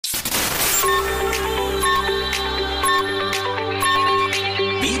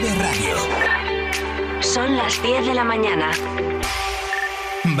Son las 10 de la mañana.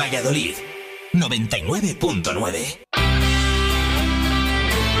 Valladolid, 99.9.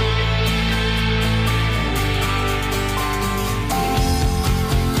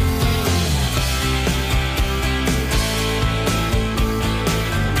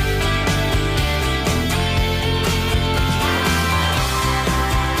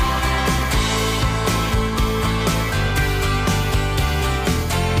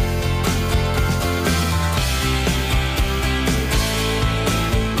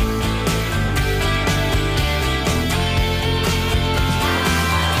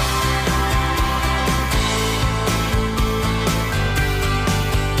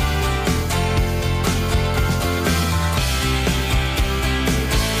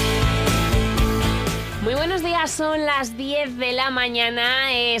 Son las 10 de la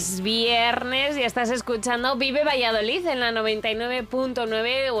mañana, es viernes y estás escuchando Vive Valladolid en la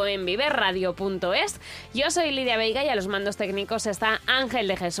 99.9 o en viveradio.es. Yo soy Lidia Veiga y a los mandos técnicos está Ángel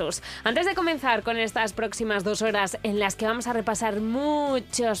de Jesús. Antes de comenzar con estas próximas 2 horas en las que vamos a repasar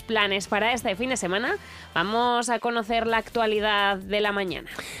muchos planes para este fin de semana, vamos a conocer la actualidad de la mañana.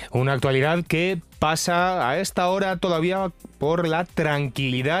 Una actualidad que pasa a esta hora todavía por la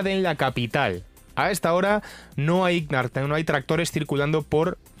tranquilidad en la capital. A esta hora no hay tractores circulando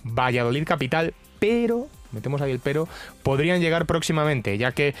por Valladolid capital, pero, metemos ahí el pero, podrían llegar próximamente,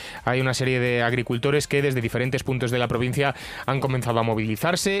 ya que hay una serie de agricultores que desde diferentes puntos de la provincia han comenzado a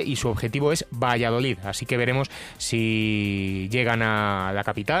movilizarse y su objetivo es Valladolid. Así que veremos si llegan a la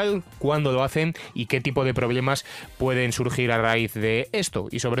capital, cuándo lo hacen y qué tipo de problemas pueden surgir a raíz de esto.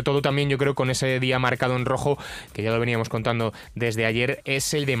 Y sobre todo también yo creo con ese día marcado en rojo, que ya lo veníamos contando desde ayer,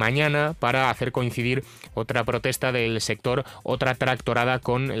 es el de mañana para hacer coincidir otra protesta del sector, otra tractorada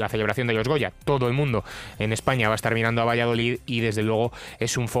con la celebración de los Goya. Todo el mundo en España va a estar mirando a Valladolid y desde luego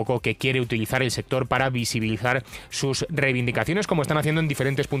es un foco que quiere utilizar el sector para visibilizar sus reivindicaciones, como están haciendo en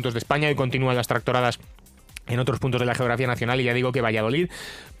diferentes puntos de España, y continúan las tractoradas en otros puntos de la geografía nacional, y ya digo que Valladolid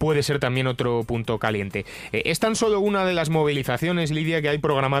puede ser también otro punto caliente. Es tan solo una de las movilizaciones, Lidia, que hay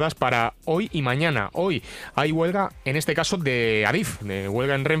programadas para hoy y mañana. Hoy hay huelga, en este caso de Adif, de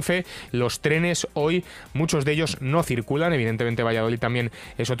huelga en Renfe. Los trenes hoy, muchos de ellos no circulan. Evidentemente Valladolid también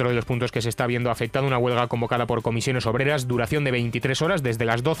es otro de los puntos que se está viendo afectado. Una huelga convocada por comisiones obreras, duración de 23 horas, desde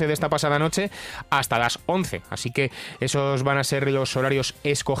las 12 de esta pasada noche hasta las 11. Así que esos van a ser los horarios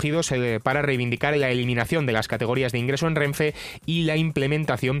escogidos para reivindicar la eliminación de las categorías de ingreso en Renfe y la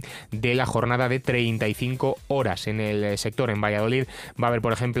implementación de la jornada de 35 horas en el sector. En Valladolid va a haber,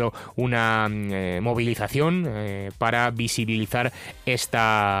 por ejemplo, una movilización para visibilizar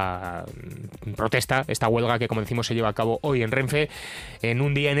esta protesta, esta huelga que, como decimos, se lleva a cabo hoy en Renfe, en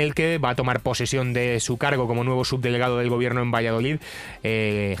un día en el que va a tomar posesión de su cargo como nuevo subdelegado del gobierno en Valladolid,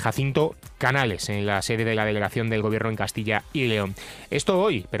 Jacinto Canales, en la sede de la delegación del gobierno en Castilla y León. Esto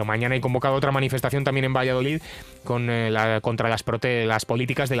hoy, pero mañana hay convocado otra manifestación también en Valladolid contra las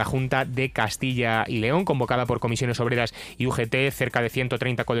políticas de la Junta de Castilla y León, convocada por comisiones obreras y UGT, cerca de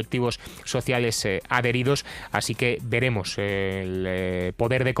 130 colectivos sociales adheridos. Así que veremos el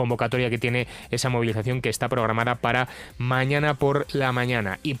poder de convocatoria que tiene esa movilización, que está programada para mañana por la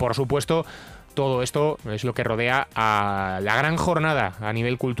mañana. Y por supuesto, todo esto es lo que rodea a la gran jornada a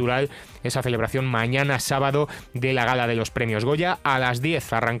nivel cultural, esa celebración mañana sábado de la gala de los premios Goya. A las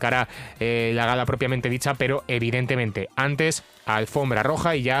 10 arrancará la gala propiamente dicha, pero evidentemente antes alfombra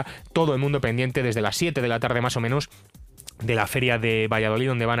roja y ya todo el mundo pendiente desde las 7 de la tarde más o menos de la Feria de Valladolid,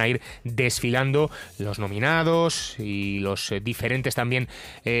 donde van a ir desfilando los nominados y los diferentes también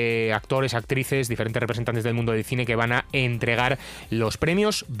actores, actrices, diferentes representantes del mundo del cine que van a entregar los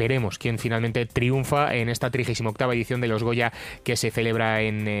premios. Veremos quién finalmente triunfa en esta 38ª edición de los Goya que se celebra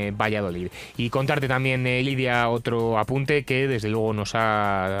en Valladolid. Y contarte también, Lidia, otro apunte que desde luego nos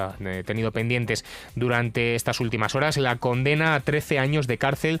ha tenido pendientes durante estas últimas horas: la condena a 13 años de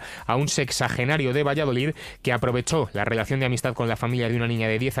cárcel a un sexagenario de Valladolid que aprovechó la relación de amistad con la familia de una niña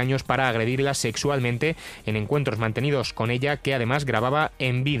de 10 años para agredirla sexualmente en encuentros mantenidos con ella, que además grababa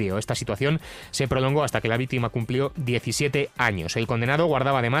en vídeo. Esta situación se prolongó hasta que la víctima cumplió 17 años. El condenado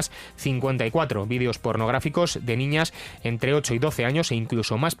guardaba además 54 vídeos pornográficos de niñas entre 8 y 12 años e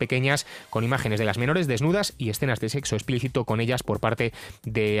incluso más pequeñas, con imágenes de las menores desnudas y escenas de sexo explícito con ellas por parte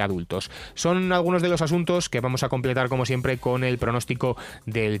de adultos. Son algunos de los asuntos que vamos a completar, como siempre, con el pronóstico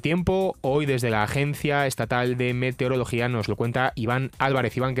del tiempo. Hoy, desde la Agencia Estatal de Meteorología, actualidad nos lo cuenta Iván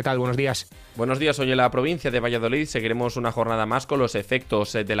Álvarez. Iván, ¿qué tal? Buenos días. Buenos días. Hoy en la provincia de Valladolid seguiremos una jornada más con los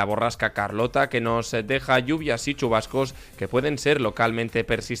efectos de la borrasca Carlota, que nos deja lluvias y chubascos que pueden ser localmente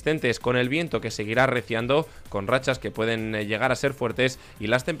persistentes, con el viento que seguirá arreciando, con rachas que pueden llegar a ser fuertes y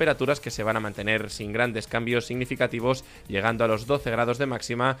las temperaturas que se van a mantener sin grandes cambios significativos, llegando a los 12 grados de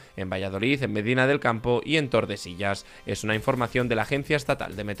máxima en Valladolid, en Medina del Campo y en Tordesillas. Es una información de la Agencia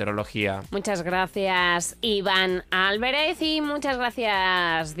Estatal de Meteorología. Muchas gracias, Iván Álvarez, y muchas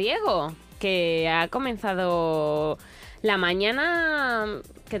gracias, Diego, que ha comenzado la mañana.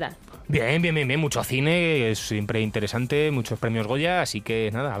 ¿Qué tal? Bien. Mucho cine, es siempre interesante, muchos premios Goya, así que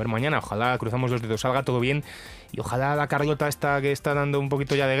nada, a ver mañana, ojalá, cruzamos los dedos, salga todo bien y ojalá la Carlota esta que está dando un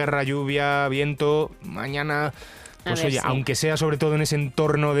poquito ya de guerra, lluvia, viento, mañana, pues oye, sí, aunque sea sobre todo en ese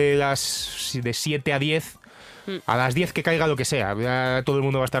entorno de 7 a 10, a las 10 que caiga lo que sea. Ya todo el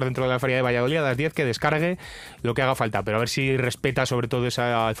mundo va a estar dentro de la feria de Valladolid, a las 10 que descargue lo que haga falta, pero a ver si respeta sobre todo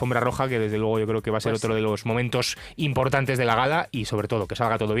esa alfombra roja, que desde luego yo creo que va a ser otro de los momentos importantes de la gala, y sobre todo que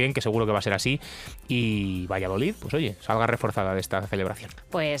salga todo bien, que seguro que va a ser así, y Valladolid, pues oye, salga reforzada de esta celebración.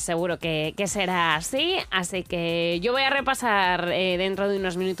 Pues seguro que será así que yo voy a repasar dentro de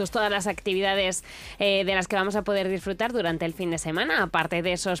unos minutos todas las actividades de las que vamos a poder disfrutar durante el fin de semana, aparte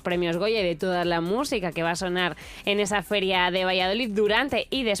de esos premios Goya y de toda la música que va a sonar en esa feria de Valladolid durante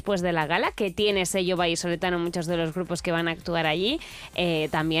y después de la gala, que tiene sello vallisoletano muchos de los grupos que van a actuar allí.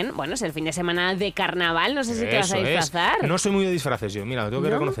 También, bueno, es el fin de semana de carnaval, no sé si te vas a disfrazar. No soy muy de disfraces yo, mira, lo tengo que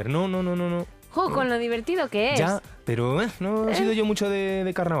reconocer. No. Con lo divertido que es. Ya, pero no he sido yo mucho de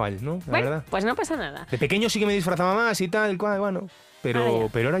carnaval, ¿no? La verdad. Pues no pasa nada. De pequeño sí que me disfrazaba más y tal, bueno. Pero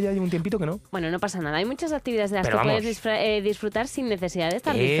ahora ya hay un tiempito que no. Bueno, no pasa nada. Hay muchas actividades de las que puedes disfrutar sin necesidad de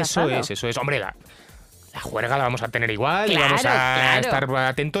estar disfrazado. Eso es. Hombre, la juerga la vamos a tener igual, y vamos a estar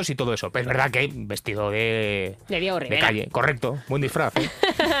atentos y todo eso. Pero es verdad que vestido de Diego Rivera. De calle, correcto, buen disfraz, ¿eh?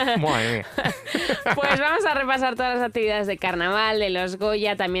 Madre mía. Pues vamos a repasar todas las actividades de carnaval, de los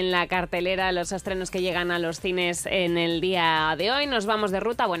Goya, también la cartelera, los estrenos que llegan a los cines en el día de hoy. Nos vamos de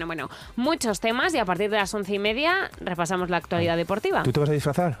ruta, bueno, muchos temas, y a partir de las 11:30 repasamos la actualidad deportiva. ¿Tú te vas a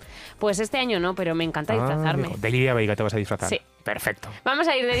disfrazar? Pues este año no, pero me encanta disfrazarme. De Lidia Veiga te vas a disfrazar. Sí. Perfecto. Vamos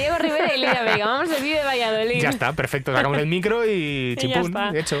a ir de Diego Rivera y Lidia Veiga. Vamos de Vive Valladolid. Ya está, perfecto. Sacamos el micro y chipún,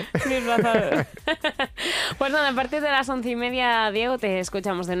 hecho. Pues nada, a partir de las 11:30, Diego, te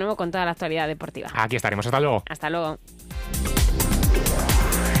escuchamos de nuevo con toda la actualidad deportiva. Aquí estaremos. Hasta luego. Hasta luego.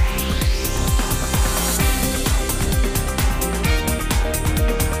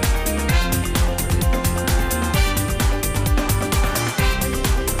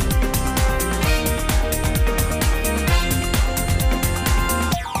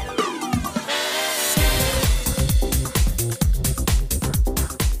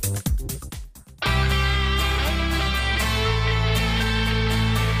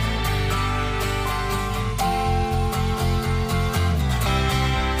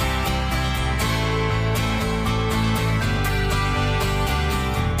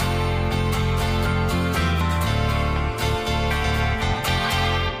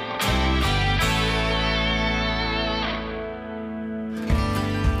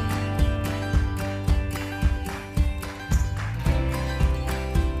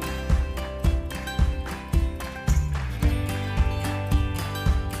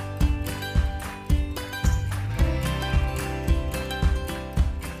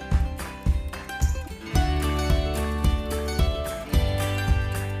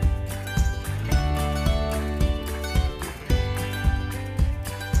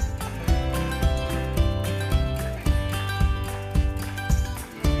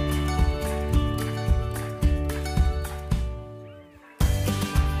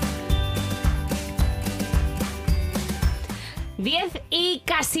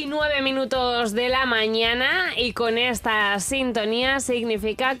 Casi 9 minutos de la mañana, y con esta sintonía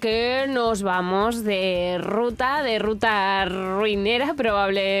significa que nos vamos de ruta ruinera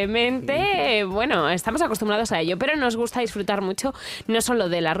probablemente. Bueno, estamos acostumbrados a ello, pero nos gusta disfrutar mucho no solo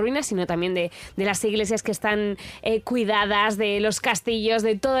de las ruinas, sino también de las iglesias que están cuidadas, de los castillos,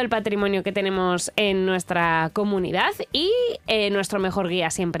 de todo el patrimonio que tenemos en nuestra comunidad. Y nuestro mejor guía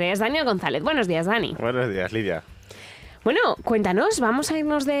siempre es Daniel González. Buenos días, Dani. Buenos días, Lidia. Bueno, cuéntanos, ¿vamos a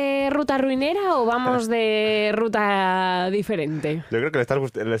irnos de ruta ruinera o vamos de ruta diferente? Yo creo que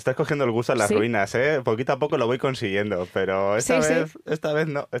le estás cogiendo el gusto a las ruinas, ¿eh? Poquito a poco lo voy consiguiendo, pero esta vez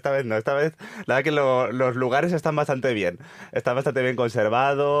no. Esta vez, la verdad que los lugares están bastante bien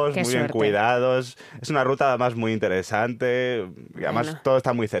conservados, muy bien cuidados. Es una ruta además muy interesante, y además todo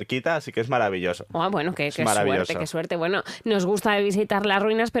está muy cerquita, así que es maravilloso. Bueno, qué suerte. Bueno, nos gusta visitar las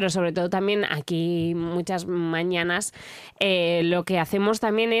ruinas, pero sobre todo también aquí muchas mañanas lo que hacemos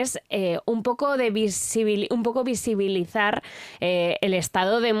también es un poco visibilizar el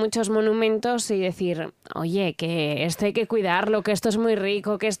estado de muchos monumentos y decir, oye, que esto hay que cuidarlo, que esto es muy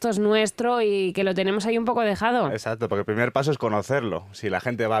rico, que esto es nuestro y que lo tenemos ahí un poco dejado. Exacto, porque el primer paso es conocerlo. Si la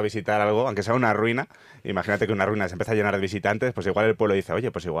gente va a visitar algo, aunque sea una ruina, imagínate que una ruina se empieza a llenar de visitantes, pues igual el pueblo dice,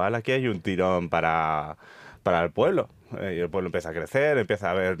 oye, pues igual aquí hay un tirón para el pueblo. Y el pueblo empieza a crecer, empieza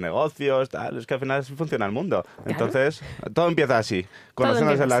a haber negocios, tal. Es que al final así funciona el mundo. Claro. Entonces, todo empieza así.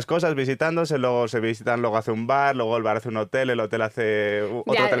 Conociéndose las cosas, visitándose, luego se visitan, luego hace un bar, luego el bar hace un hotel, el hotel hace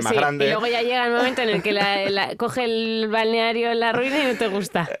otro hotel más grande. Y luego ya llega el momento en el que coge el balneario en la ruina y no te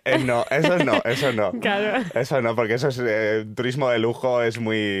gusta. No, eso no. Claro. Eso no, porque eso es turismo de lujo, es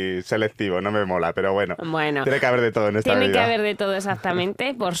muy selectivo, no me mola, pero bueno. Tiene que haber de todo en esta vida. Tiene que haber de todo,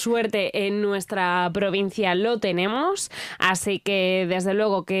 exactamente. Por suerte, en nuestra provincia lo tenemos. Así que desde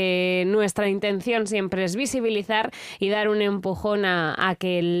luego que nuestra intención siempre es visibilizar y dar un empujón a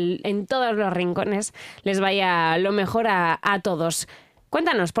que en todos los rincones les vaya lo mejor a todos.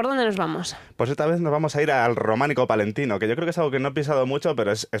 Cuéntanos, ¿por dónde nos vamos? Pues esta vez nos vamos a ir al Románico Palentino, que yo creo que es algo que no he pisado mucho,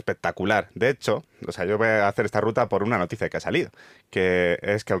 pero es espectacular. De hecho, yo voy a hacer esta ruta por una noticia que ha salido, que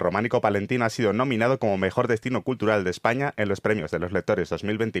es que el Románico Palentino ha sido nominado como Mejor Destino Cultural de España en los premios de los lectores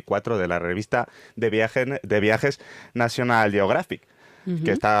 2024 de la revista de viajes National Geographic.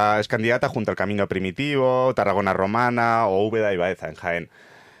 Que es candidata junto al Camino Primitivo, Tarragona Romana o Úbeda y Baeza en Jaén.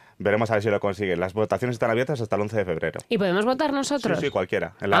 Veremos a ver si lo consiguen. Las votaciones están abiertas hasta el 11 de febrero. ¿Y podemos votar nosotros? Sí,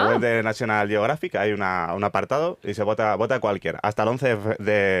 cualquiera. En la web de National Geographic hay un apartado y se vota cualquiera. Hasta el 11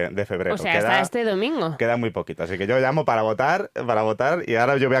 de febrero. O sea, hasta este domingo. Queda muy poquito. Así que yo llamo para votar y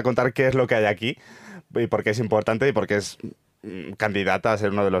ahora yo voy a contar qué es lo que hay aquí y por qué es importante y por qué es candidata a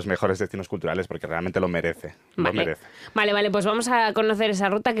ser uno de los mejores destinos culturales, porque realmente lo merece. Vale, pues vamos a conocer esa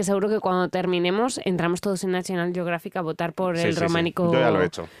ruta, que seguro que cuando terminemos entramos todos en National Geographic a votar por el Románico. Sí. Yo ya lo he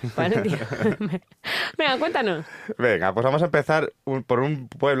hecho. Vale, tío. Venga, cuéntanos. Venga, pues vamos a empezar por un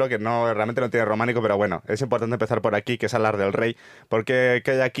pueblo que realmente no tiene románico, pero bueno, es importante empezar por aquí, que es Alar del Rey, porque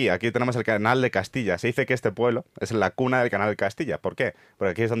 ¿qué hay aquí? Aquí tenemos el Canal de Castilla. Se dice que este pueblo es la cuna del Canal de Castilla. ¿Por qué?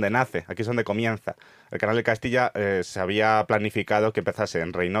 Porque aquí es donde nace, aquí es donde comienza. El Canal de Castilla se había planificado que empezase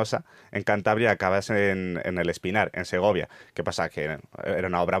en Reynosa, en Cantabria, y acabase en el Espinar, en Segovia. ¿Qué pasa? Que era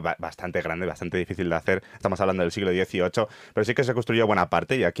una obra bastante grande, bastante difícil de hacer. Estamos hablando del siglo XVIII, pero sí que se construyó buena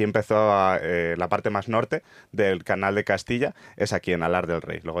parte, y aquí empezó la parte más norte del Canal de Castilla, es aquí en Alar del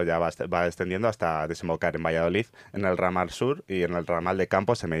Rey. Luego ya va extendiendo hasta desembocar en Valladolid, en el ramal sur, y en el ramal de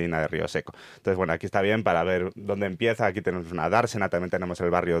Campos, en Medina de Río Seco. Entonces, bueno, aquí está bien para ver dónde empieza. Aquí tenemos una dársena, también tenemos el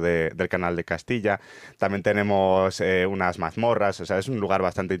barrio del Canal de Castilla, también tenemos unas mazmorras. O sea, es un lugar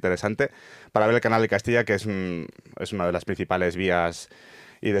bastante interesante para ver el Canal de Castilla, que es una de las principales vías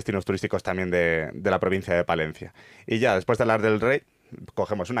y destinos turísticos también de la provincia de Palencia. Y ya, después de Alar del Rey,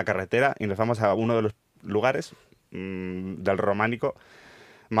 cogemos una carretera y nos vamos a uno de los lugares del románico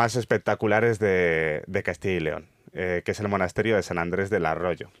más espectaculares de Castilla y León, que es el monasterio de San Andrés del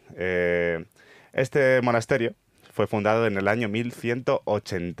Arroyo. Este monasterio fue fundado en el año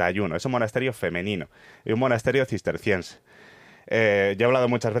 1181. Es un monasterio femenino y un monasterio cisterciense. Yo he hablado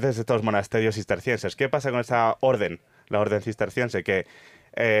muchas veces de estos monasterios cistercienses. ¿Qué pasa con esta orden, la orden cisterciense? Que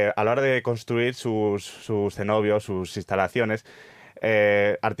a la hora de construir sus cenobios, sus instalaciones,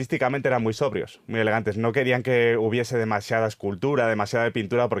 artísticamente eran muy sobrios, muy elegantes. No querían que hubiese demasiada escultura, demasiada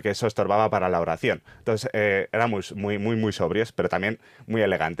pintura, porque eso estorbaba para la oración. Entonces eran muy sobrios, pero también muy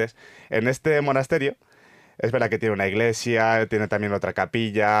elegantes. En este monasterio es verdad que tiene una iglesia, tiene también otra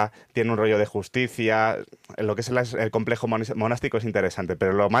capilla, tiene un rollo de justicia. Lo que es el complejo monástico es interesante,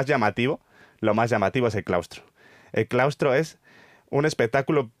 pero lo más llamativo es el claustro. El claustro es un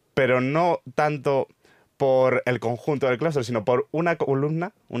espectáculo, pero no tanto por el conjunto del claustro, sino por una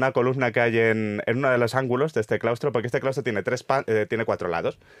columna que hay en uno de los ángulos de este claustro, porque este claustro tiene 4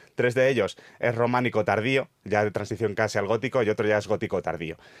 lados. 3 de ellos es románico tardío, ya de transición casi al gótico, y otro ya es gótico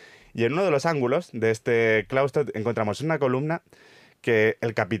tardío. Y en uno de los ángulos de este claustro encontramos una columna que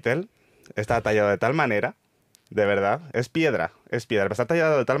el capitel está tallado de tal manera, de verdad, es piedra, pero está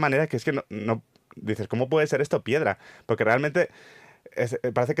tallado de tal manera que es que no dices, ¿cómo puede ser esto piedra? Porque realmente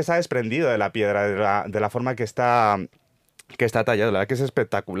parece que se ha desprendido de la piedra, de la forma que está tallado. La verdad que es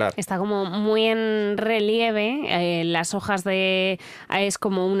espectacular. Está como muy en relieve, las hojas es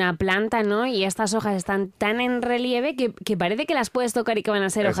como una planta, ¿no? Y estas hojas están tan en relieve que parece que las puedes tocar y que van a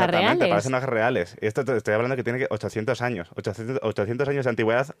ser hojas reales. Exactamente, parecen hojas reales. Y esto te estoy hablando que tiene 800 años. 800 años de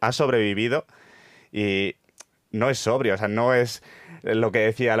antigüedad, ha sobrevivido y no es sobrio, o sea, no es lo que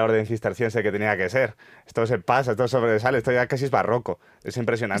decía la orden cisterciense que tenía que ser. Esto se pasa, esto sobresale, esto ya casi es barroco. Es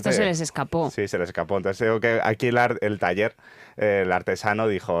impresionante. Esto se les escapó. Sí, se les escapó. Entonces creo que aquí el taller, el artesano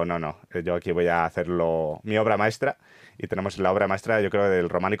dijo, no, yo aquí voy a hacer mi obra maestra. Y tenemos la obra maestra, yo creo, del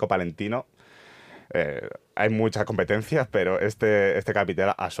románico palentino. Hay mucha competencia, pero este capitel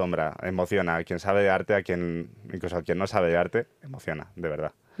asombra, emociona. A quien sabe de arte, incluso a quien no sabe de arte, emociona, de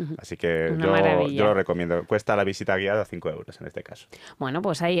verdad. Así que yo lo recomiendo. Cuesta la visita guiada 5 euros en este caso. Bueno,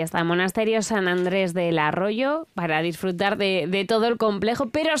 pues ahí está, Monasterio San Andrés del Arroyo, para disfrutar de todo el complejo,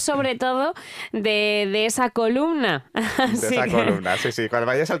 pero sobre todo de esa columna. Columna, sí. Cuando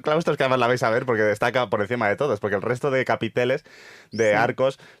vayáis al claustro es que además la vais a ver porque destaca por encima de todos, porque el resto de capiteles, de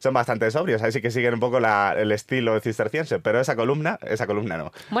arcos, son bastante sobrios. Ahí sí que siguen un poco el estilo cisterciense, pero esa columna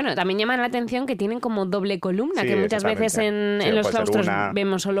no. Bueno, también llama la atención que tienen como doble columna, que muchas veces en los claustros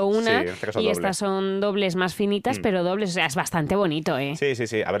vemos solo una, y estas son dobles más finitas, pero dobles, o sea, es bastante bonito, ¿eh?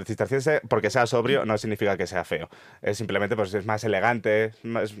 Sí. A ver, cisterciense, porque sea sobrio, no significa que sea feo. Es simplemente, pues es más elegante,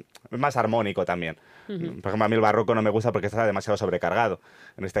 es más armónico también. Por ejemplo, a mí el barroco no me gusta porque está demasiado sobrecargado.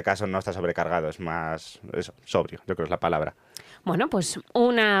 En este caso no está sobrecargado, es más sobrio, yo creo que es la palabra. Bueno, pues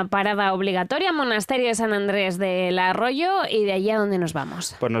una parada obligatoria, Monasterio de San Andrés del Arroyo, y de allí a dónde nos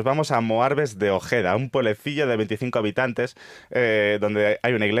vamos. Pues nos vamos a Moarbes de Ojeda, un pueblecillo de 25 habitantes, donde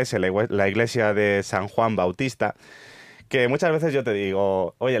hay una iglesia, la iglesia de San Juan Bautista, que muchas veces yo te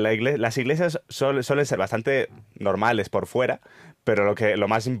digo, oye, las iglesias suelen ser bastante normales por fuera, pero lo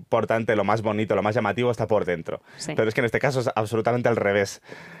más importante, lo más bonito, lo más llamativo está por dentro. Sí. Pero es que en este caso es absolutamente al revés.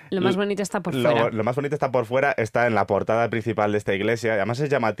 Lo más bonito está por fuera. Lo más bonito está por fuera, está en la portada principal de esta iglesia. Y además es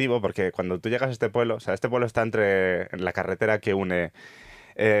llamativo porque cuando tú llegas a este pueblo, o sea, este pueblo está en la carretera que une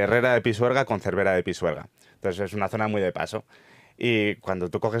Herrera de Pisuerga con Cervera de Pisuerga. Entonces es una zona muy de paso. Y cuando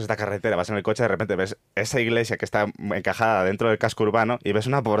tú coges esta carretera, vas en el coche, de repente ves esa iglesia que está encajada dentro del casco urbano y ves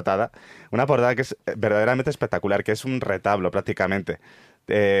una portada que es verdaderamente espectacular, que es un retablo prácticamente.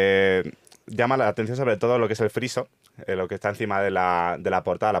 Llama la atención sobre todo lo que es el friso, lo que está encima de la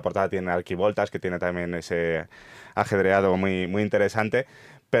portada. La portada tiene arquivoltas, que tiene también ese ajedreado muy, muy interesante.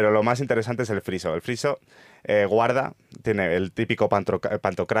 Pero lo más interesante es el friso. El friso tiene el típico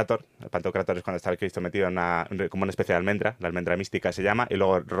pantocrátor. El pantocrátor es cuando está el Cristo metido como una especie de almendra, la almendra mística se llama, y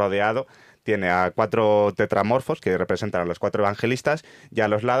luego rodeado tiene a 4 tetramorfos que representan a los 4 evangelistas, y a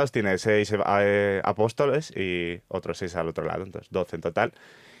los lados tiene 6 apóstoles y otros 6 al otro lado, entonces 12 en total.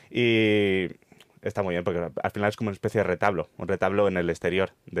 Y está muy bien porque al final es como una especie de retablo, un retablo en el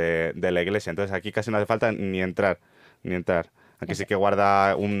exterior de la iglesia. Entonces aquí casi no hace falta ni entrar. Aquí sí que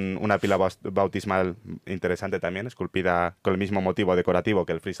guarda una pila bautismal interesante también, esculpida con el mismo motivo decorativo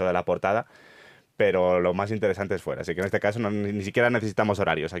que el friso de la portada, pero lo más interesante es fuera. Así que en este caso ni siquiera necesitamos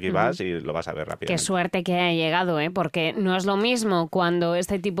horarios. Aquí vas y lo vas a ver rápidamente. Qué suerte que haya llegado, ¿eh? Porque no es lo mismo cuando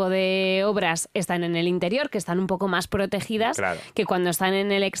este tipo de obras están en el interior, que están un poco más protegidas, que cuando están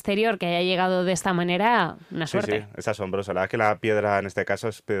en el exterior, que haya llegado de esta manera, una suerte. Sí, es asombroso. La verdad que la piedra en este caso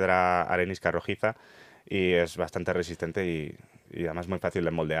es piedra arenisca rojiza, y es bastante resistente y además muy fácil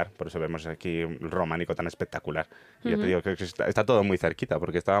de moldear. Por eso vemos aquí un románico tan espectacular. Y ya te digo que está todo muy cerquita,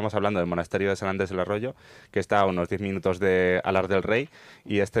 porque estábamos hablando del monasterio de San Andrés del Arroyo, que está a unos 10 minutos de Alar del Rey,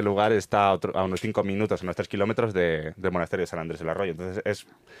 y este lugar está a unos 5 minutos, unos 3 kilómetros del monasterio de San Andrés del Arroyo. Entonces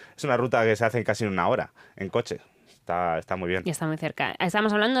es una ruta que se hace en casi una hora en coche. Está muy bien. Y está muy cerca.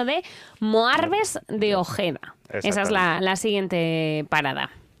 Estamos hablando de Moarbes de Ojeda. Esa es la siguiente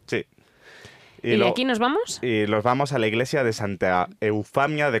parada. Sí. ¿Y de aquí nos vamos? Y nos vamos a la iglesia de Santa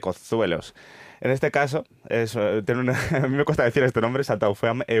Eufamia de Cozuelos. En este caso, a mí me cuesta decir este nombre, Santa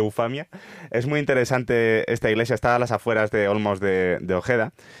Eufamia. Es muy interesante esta iglesia, está a las afueras de Olmos de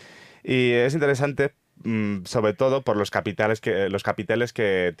Ojeda. Y es interesante sobre todo por los capiteles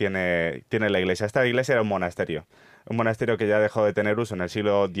que tiene la iglesia. Esta iglesia era un monasterio que ya dejó de tener uso en el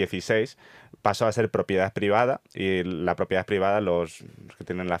siglo XVI, pasó a ser propiedad privada, y la propiedad privada, los que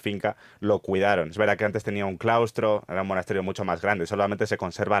tienen la finca, lo cuidaron. Es verdad que antes tenía un claustro, era un monasterio mucho más grande, solamente se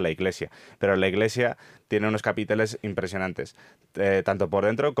conserva la iglesia, pero la iglesia tiene unos capiteles impresionantes, tanto por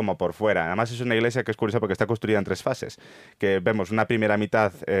dentro como por fuera. Además es una iglesia que es curiosa porque está construida en 3 fases, que vemos una primera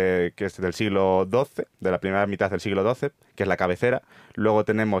mitad que es del siglo XII, de la primera mitad del siglo XII, que es la cabecera. Luego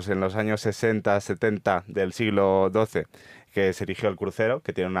tenemos en los años 60-70 del siglo XII que se erigió el crucero,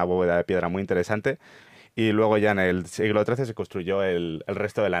 que tiene una bóveda de piedra muy interesante, y luego ya en el siglo XIII se construyó el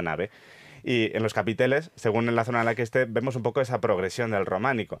resto de la nave. Y en los capiteles, según en la zona en la que esté, vemos un poco esa progresión del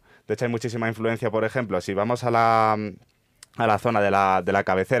románico. De hecho, hay muchísima influencia, por ejemplo, si vamos a a la zona de la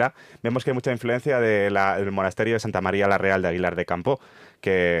cabecera, vemos que hay mucha influencia del monasterio de Santa María la Real de Aguilar de Campo,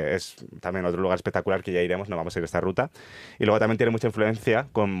 que es también otro lugar espectacular que ya iremos, no vamos a ir a esta ruta. Y luego también tiene mucha influencia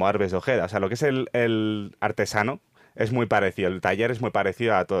con Moarbes de Ojeda. O sea, lo que es el artesano es muy parecido, el taller es muy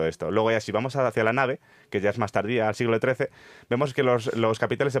parecido a todo esto. Luego ya si vamos hacia la nave, que ya es más tardía, al siglo XIII, vemos que los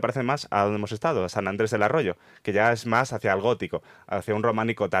capiteles se parecen más a donde hemos estado, a San Andrés del Arroyo, que ya es más hacia el gótico, hacia un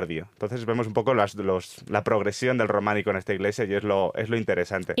románico tardío. Entonces vemos un poco la progresión del románico en esta iglesia y es lo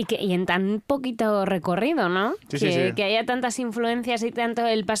interesante. Y en tan poquito recorrido, ¿no? Sí. Que haya tantas influencias y tanto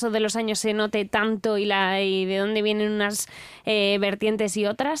el paso de los años se note tanto y de dónde vienen unas vertientes y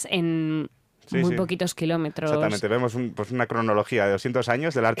otras en muy poquitos kilómetros. Exactamente, vemos una cronología de 200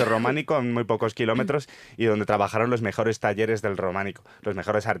 años del arte románico en muy pocos kilómetros y donde trabajaron los mejores talleres del románico, los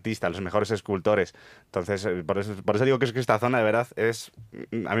mejores artistas, los mejores escultores. Entonces, por eso digo que esta zona de verdad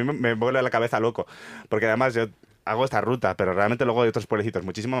a mí me vuelve la cabeza loco, porque además yo hago esta ruta, pero realmente luego hay otros pueblecitos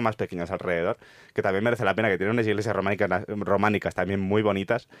muchísimo más pequeños alrededor, que también merece la pena, que tienen unas iglesias románicas también muy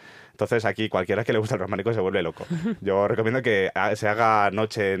bonitas. Entonces aquí cualquiera que le gusta el románico se vuelve loco. Yo recomiendo que se haga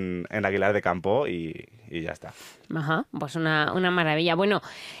noche en Aguilar de Campo y ya está. Ajá, pues una maravilla. Bueno,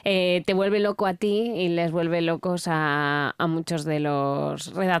 te vuelve loco a ti y les vuelve locos a muchos de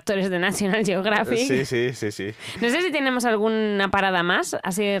los redactores de National Geographic. Sí. No sé si tenemos alguna parada más,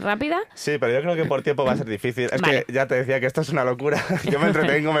 así rápida. Sí, pero yo creo que por tiempo va a ser difícil. Es vale. Que ya te decía que esto es una locura. Yo me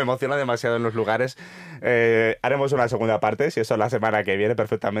entretengo, me emociono demasiado en los lugares. Haremos una segunda parte, si eso la semana que viene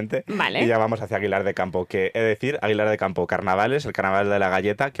perfectamente. Vale. Y ya vamos hacia Aguilar de Campo. Que he de decir, Aguilar de Campo, carnavales, el carnaval de la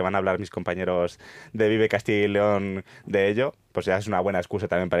galleta, que van a hablar mis compañeros de Vive Castilla y León de ello. Pues ya es una buena excusa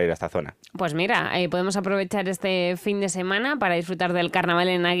también para ir a esta zona. Pues mira, podemos aprovechar este fin de semana para disfrutar del carnaval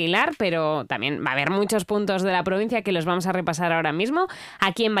en Aguilar, pero también va a haber muchos puntos de la provincia que los vamos a repasar ahora mismo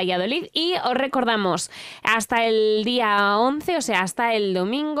aquí en Valladolid. Y os recordamos, hasta el día 11, o sea, hasta el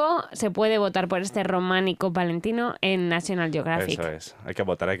domingo, se puede votar por este románico palentino en National Geographic. Eso es, hay que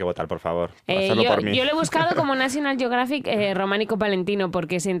votar, por favor. Hacerlo por mí. Yo lo he buscado como National Geographic románico palentino,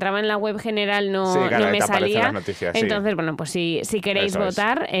 porque si entraba en la web general no me salía. Las noticias, entonces, bueno, pues si queréis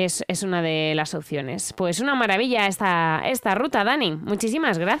votar, es una de las opciones. Pues una maravilla esta ruta, Dani.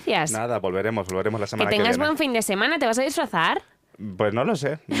 Muchísimas gracias. Nada, volveremos la semana que viene. Que tengas buen fin de semana. ¿Te vas a disfrazar? Pues no lo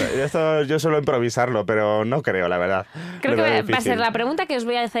sé. Esto yo suelo improvisarlo, pero no creo, la verdad. Creo que va a ser la pregunta que os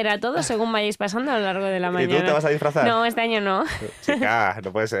voy a hacer a todos según vayáis pasando a lo largo de la mañana. ¿Y tú te vas a disfrazar? No, este año no. Chica,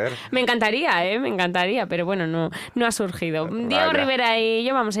 no puede ser. Me encantaría, pero bueno, no ha surgido. Diego Rivera y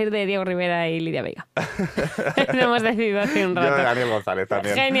yo vamos a ir de Diego Rivera y Lidia Veiga. Lo hemos decidido hace un rato. Yo de Daniel González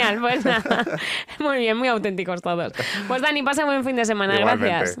también. Genial, pues nada. Muy bien, muy auténticos todos. Pues Dani, pasa buen fin de semana.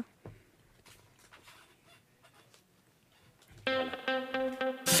 Igualmente. Gracias.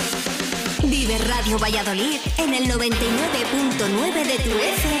 Vive Radio Valladolid en el 99.9 de tu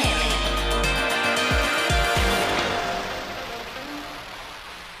FM.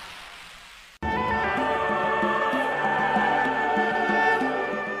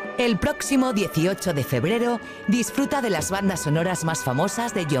 El próximo 18 de febrero disfruta de las bandas sonoras más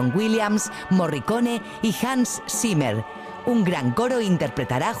famosas de John Williams, Morricone y Hans Zimmer. Un gran coro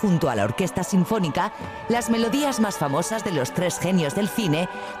interpretará junto a la Orquesta Sinfónica las melodías más famosas de los tres genios del cine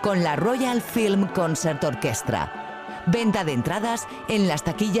con la Royal Film Concert Orchestra. Venta de entradas en las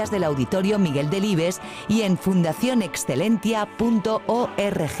taquillas del Auditorio Miguel Delibes y en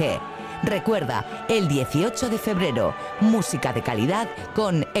fundacionexcelentia.org. Recuerda, el 18 de febrero, música de calidad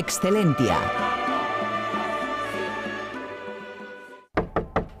con Excelentia.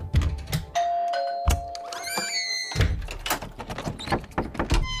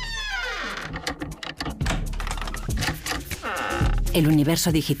 El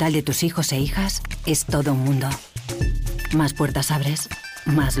universo digital de tus hijos e hijas es todo un mundo. Más puertas abres,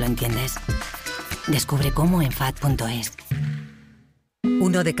 más lo entiendes. Descubre cómo en FAD.es.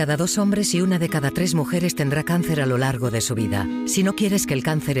 1 de cada 2 hombres y 1 de cada 3 mujeres tendrá cáncer a lo largo de su vida. Si no quieres que el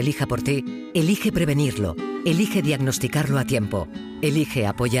cáncer elija por ti, elige prevenirlo. Elige diagnosticarlo a tiempo. Elige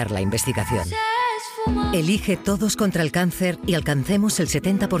apoyar la investigación. Elige Todos contra el Cáncer y alcancemos el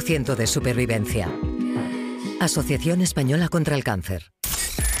 70% de supervivencia. Asociación Española contra el Cáncer.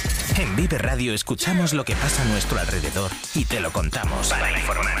 En Vive Radio escuchamos lo que pasa a nuestro alrededor y te lo contamos. Para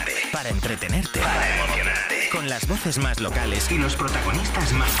informarte, para entretenerte, para emocionarte. Con las voces más locales y los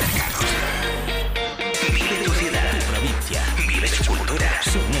protagonistas más cercanos. Vive tu ciudad, tu provincia. Vive su cultura,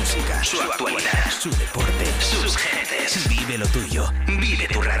 su música, su actualidad, su deporte, sus gentes. Vive lo tuyo. Vive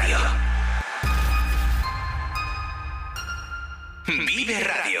tu radio. Vive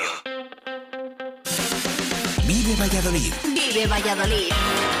Radio. Vive Valladolid. Vive Valladolid.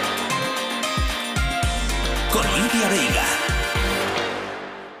 con Lidia Veiga.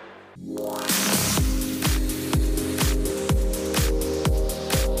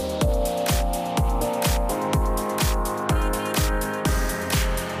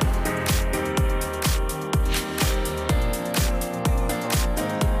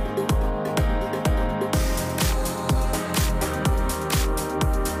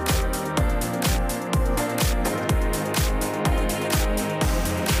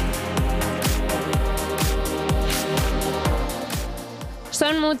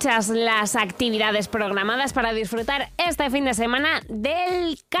 Son muchas las actividades programadas para disfrutar este fin de semana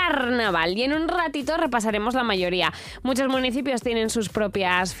del carnaval y en un ratito repasaremos la mayoría. Muchos municipios tienen sus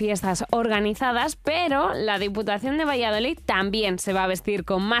propias fiestas organizadas, pero la Diputación de Valladolid también se va a vestir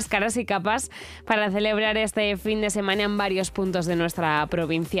con máscaras y capas para celebrar este fin de semana en varios puntos de nuestra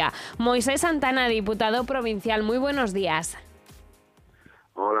provincia. Moisés Santana, diputado provincial, muy buenos días.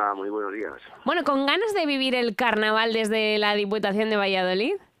 Hola, muy buenos días. Bueno, ¿con ganas de vivir el carnaval desde la Diputación de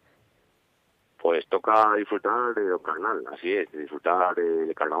Valladolid? Pues toca disfrutar del carnaval, así es, disfrutar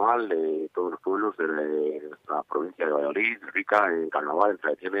del carnaval de todos los pueblos de nuestra provincia de Valladolid, rica en carnaval, en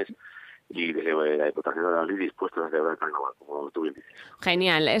tradiciones, y desde la Diputación de Valladolid dispuestos a celebrar el carnaval, como tú bien dices.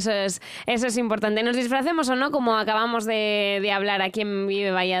 Genial, eso es importante. Nos disfracemos o no, como acabamos de hablar aquí en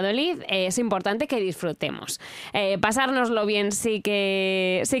Vive Valladolid, es importante que disfrutemos. Pasárnoslo bien sí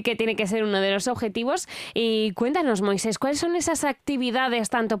que tiene que ser uno de los objetivos. Y cuéntanos, Moisés, ¿cuáles son esas actividades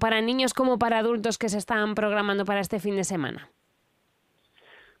tanto para niños como para adultos que se están programando para este fin de semana?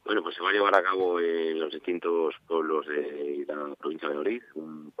 Bueno, pues se va a llevar a cabo en los distintos pueblos de la provincia de Valladolid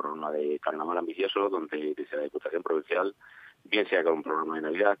un programa de carnaval ambicioso donde desde la Diputación Provincial, bien sea con un programa de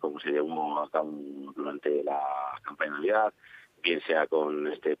Navidad, como se llevó a cabo durante la campaña de Navidad, bien sea con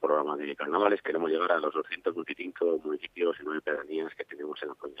este programa de carnavales, queremos llegar a los 225 municipios y 9 pedanías que tenemos en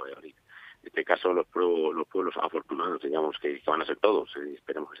la provincia de Valladolid. En este caso, los pueblos afortunados, digamos que van a ser todos,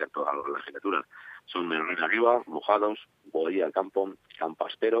 esperemos que sean todas las legislaturas, son Menor de Arriba, Mojados, Boadilla del Campo,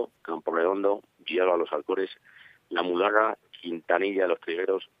 Campaspero, Campo Redondo, Villalba de los Alcores, La Mularra, Quintanilla de los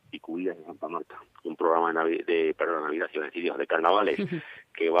Trigueros y Cubillas de Santa Marta. Un programa de carnavales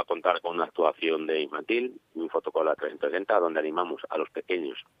que va a contar con una actuación de infantil y un fotocall a 360 donde animamos a los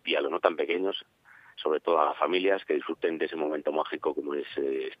pequeños y a los no tan pequeños, sobre todo a las familias, que disfruten de ese momento mágico como es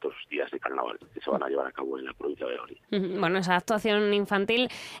estos días de carnaval que se van a llevar a cabo en la provincia de Valladolid. Bueno, esa actuación infantil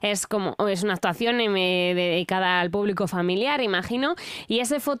es una actuación dedicada al público familiar, imagino, y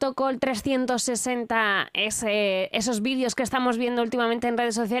ese fotocall 360, esos vídeos que estamos viendo últimamente en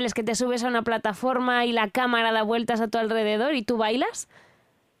redes sociales, que te subes a una plataforma y la cámara da vueltas a tu alrededor y tú bailas.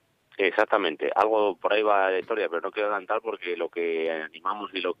 Exactamente, algo por ahí va la historia, pero no quiero adelantar porque lo que animamos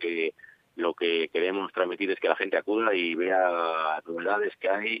y lo que queremos transmitir es que la gente acuda y vea las novedades que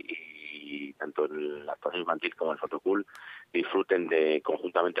hay y tanto en la actuación infantil como en el fotocall disfruten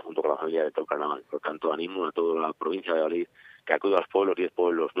conjuntamente junto con la familia de todo el carnaval. Por tanto, animo a toda la provincia de Valladolid que acuda a los pueblos, 10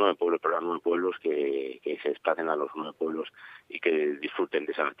 pueblos, 9 pueblos, pero a 9 pueblos que se desplacen a los 9 pueblos y que disfruten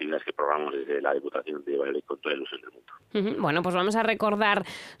de esas actividades que programamos desde la Diputación de Valladolid con toda la ilusión del mundo. Bueno, pues vamos a recordar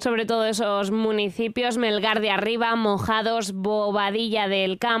sobre todo esos municipios: Melgar de Arriba, Mojados, Bobadilla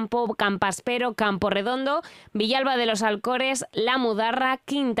del Campo, Campaspero, Campo Redondo, Villalba de los Alcores, La Mudarra,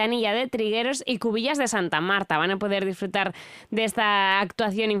 Quintanilla de Trigueros y Cubillas de Santa Marta. Van a poder disfrutar de esta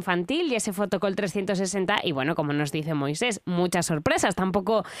actuación infantil y ese fotocall 360 y, bueno, como nos dice Moisés, muchas sorpresas.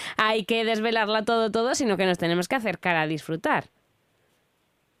 Tampoco hay que desvelarla todo, sino que nos tenemos que acercar a disfrutar.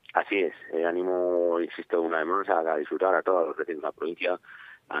 Así es, ánimo, insisto una vez más, a disfrutar a todos los vecinos de la provincia,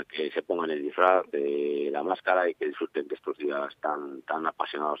 a que se pongan el disfraz de la máscara y que disfruten de estos días tan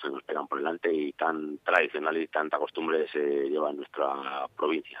apasionados que nos pegan por delante y tan tradicionales y tanta costumbre se lleva en nuestra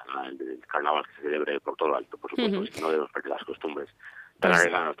provincia, el carnaval que se celebre por todo lo alto, por supuesto, si no debemos perder las costumbres.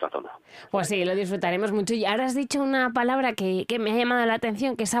 Nuestra zona. Pues sí, lo disfrutaremos mucho. Y ahora has dicho una palabra que me ha llamado la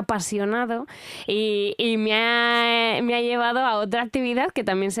atención, que es apasionado, y me ha llevado a otra actividad que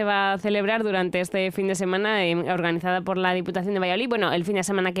también se va a celebrar durante este fin de semana, organizada por la Diputación de Valladolid, bueno, el fin de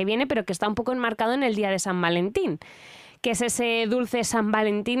semana que viene, pero que está un poco enmarcado en el Día de San Valentín, que es ese dulce San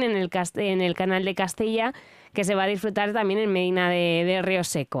Valentín en el Canal de Castilla, que se va a disfrutar también en Medina de Río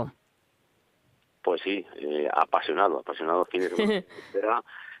Seco. Pues sí, apasionado fin de semana.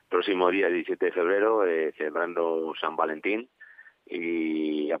 Próximo día 17 de febrero, celebrando San Valentín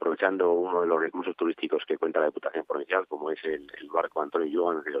y aprovechando uno de los recursos turísticos que cuenta la Diputación Provincial, como es el barco Antonio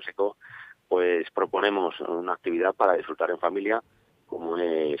Ulloa en Río Seco, pues proponemos una actividad para disfrutar en familia, como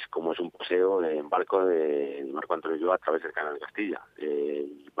es un paseo en barco del barco Antonio Ulloa a través del Canal de Castilla.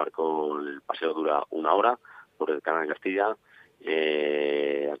 El paseo dura 1 hora por el Canal de Castilla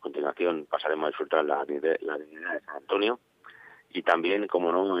A continuación pasaremos a disfrutar la Divinidad de San Antonio. Y también,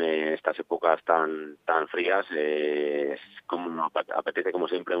 como no, en estas épocas tan frías, como apetece, como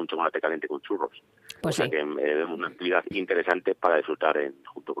siempre, un chocolate caliente con churros. Pues o sea sí. que es una actividad interesante para disfrutar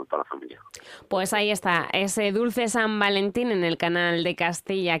junto con toda la familia. Pues ahí está, ese dulce San Valentín en el Canal de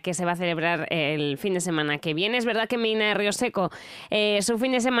Castilla que se va a celebrar el fin de semana que viene. Es verdad que Medina de Río Seco, su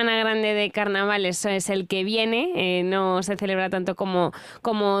fin de semana grande de carnaval es el que viene, no se celebra tanto como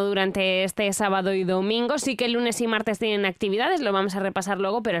durante este sábado y domingo. Sí que el lunes y martes tienen actividades, lo vamos a repasar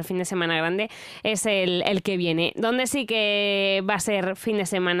luego, pero el fin de semana grande es el que viene. Donde sí que va a ser fin de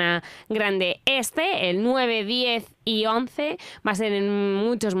semana grande el 9, 10 y 11, va a ser en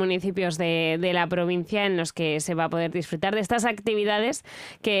muchos municipios de la provincia en los que se va a poder disfrutar de estas actividades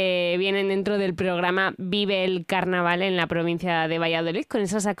que vienen dentro del programa Vive el Carnaval en la provincia de Valladolid, con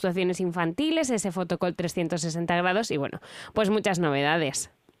esas actuaciones infantiles, ese fotocall 360 grados y bueno, pues muchas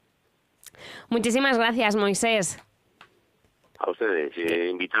novedades. Muchísimas gracias, Moisés. A ustedes,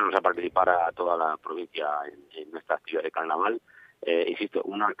 invitarnos a participar a toda la provincia en esta actividad de carnaval. Insisto,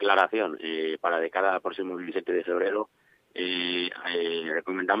 una aclaración, para de cara al próximo 17 de febrero,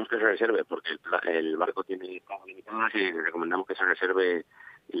 recomendamos que se reserve, porque el barco tiene plazas limitadas y recomendamos que se reserve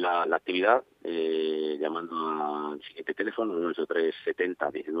la actividad llamando al siguiente teléfono, 983 70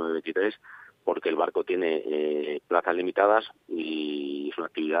 19 23, porque el barco tiene plazas limitadas y es una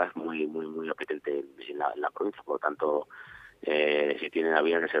actividad muy apetente en la provincia, por lo tanto, si tienen a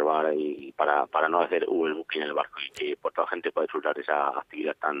bien reservar y para no hacer el booking en el barco y que por toda la gente pueda disfrutar de esa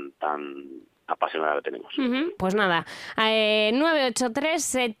actividad tan apasionada que tenemos. Pues nada, 983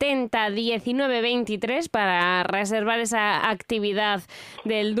 70 19 23 para reservar esa actividad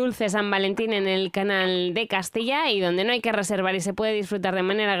del Dulce San Valentín en el Canal de Castilla, y donde no hay que reservar y se puede disfrutar de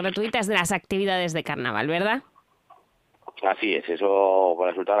manera gratuita es de las actividades de carnaval, ¿verdad? Así es, eso para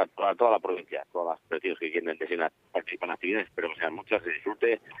disfrutar a toda la provincia, todas las personas que quieren participar en actividades, espero que sean muchas, se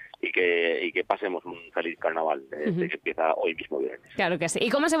disfrute y que pasemos un feliz carnaval desde que empieza hoy mismo viernes. Claro que sí. ¿Y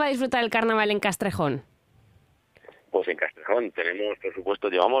cómo se va a disfrutar el carnaval en Castrejón? Pues en Castrejón tenemos, por supuesto,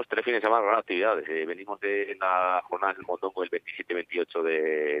 llevamos 3 fines de semana con actividades. Venimos de la jornada del Mondongo el 27-28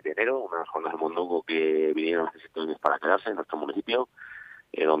 de enero, unas jornadas del Mondongo que vinieron hace 7 años para quedarse en nuestro municipio,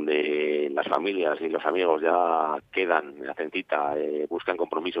 donde las familias y los amigos ya quedan, hacen cita, buscan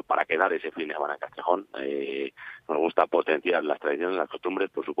compromisos para quedar ese fin de semana en Castrejón. Nos gusta potenciar las tradiciones, las costumbres,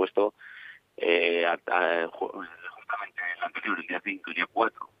 por supuesto. Justamente el anterior, el día 5 y día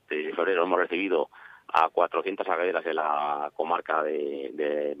 4 de febrero, hemos recibido a 400 aguaderas en la comarca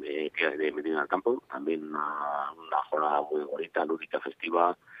de Medina del Campo. También una jornada muy bonita, lúdica,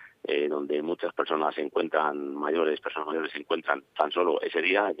 festiva, donde muchas personas se encuentran, personas mayores se encuentran tan solo ese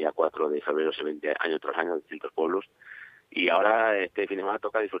día 4 de febrero, se vende año tras año en distintos pueblos. Y ahora este fin de semana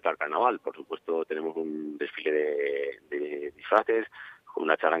toca disfrutar carnaval. Por supuesto, tenemos un desfile de disfraces,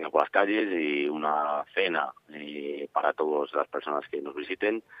 una charanga por las calles y una cena para todas las personas que nos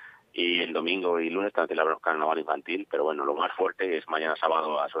visiten. Y el domingo y lunes también celebramos carnaval infantil, pero bueno, lo más fuerte es mañana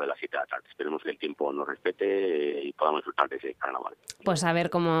sábado a eso de las 7 de la tarde. Esperemos que el tiempo nos respete y podamos disfrutar de ese carnaval. Pues a ver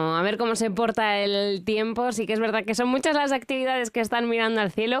cómo se porta el tiempo. Sí que es verdad que son muchas las actividades que están mirando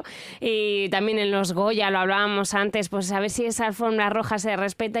al cielo, y también en los Goya, lo hablábamos antes, pues a ver si esa alfombra roja se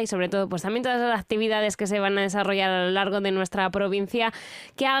respeta, y sobre todo pues también todas las actividades que se van a desarrollar a lo largo de nuestra provincia,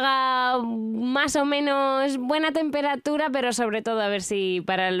 que haga más o menos buena temperatura, pero sobre todo a ver si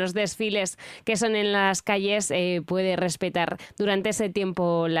para los desfiles que son en las calles puede respetar durante ese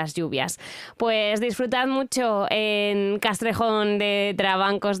tiempo las lluvias. Pues disfrutad mucho en Castrejón de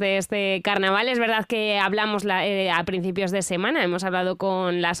Trabancos de este carnaval. Es verdad que hablamos a principios de semana, hemos hablado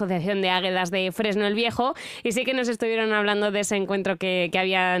con la Asociación de Águedas de Fresno el Viejo, y sí que nos estuvieron hablando de ese encuentro que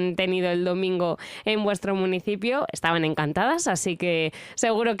habían tenido el domingo en vuestro municipio. Estaban encantadas, así que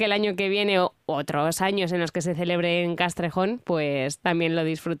seguro que el año que viene o otros años en los que se celebre en Castrejón, pues también lo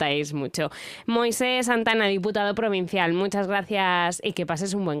disfrutáis mucho. Moisés Santana, diputado provincial, muchas gracias y que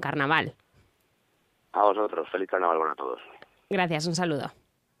pases un buen carnaval. A vosotros, feliz carnaval para todos. Gracias, un saludo.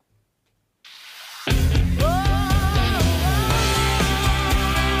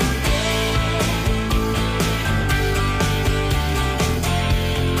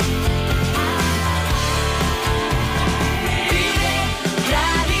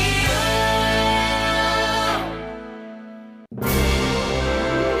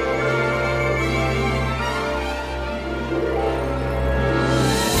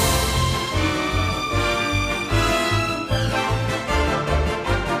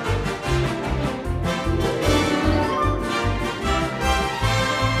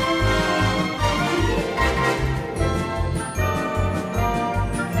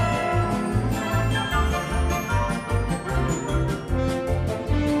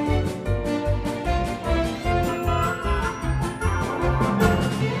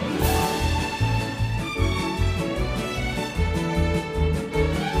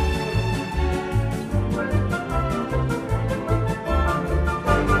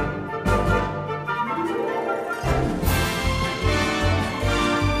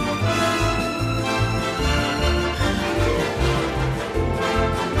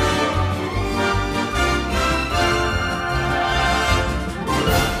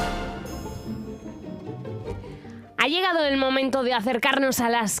 Ha llegado el momento de acercarnos a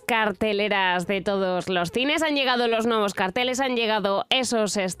las carteleras de todos los cines. Han llegado los nuevos carteles, han llegado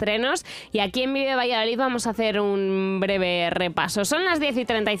esos estrenos y aquí en Vive Valladolid vamos a hacer un breve repaso. Son las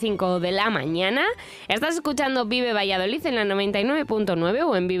 10:35 de la mañana. Estás escuchando Vive Valladolid en la 99.9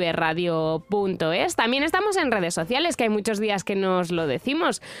 o en viveradio.es. También estamos en redes sociales, que hay muchos días que nos lo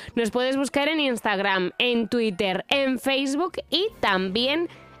decimos. Nos puedes buscar en Instagram, en Twitter, en Facebook y también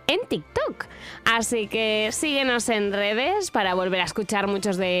en TikTok. Así que síguenos en redes para volver a escuchar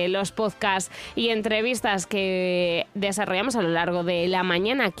muchos de los podcasts y entrevistas que desarrollamos a lo largo de la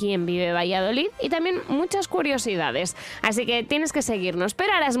mañana aquí en Vive Valladolid y también muchas curiosidades. Así que tienes que seguirnos.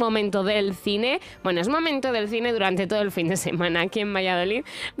 Pero ahora es momento del cine. Bueno, es momento del cine durante todo el fin de semana aquí en Valladolid,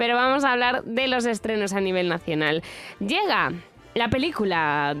 pero vamos a hablar de los estrenos a nivel nacional. Llega la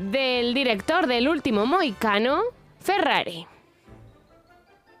película del director del Último Mohicano, Ferrari.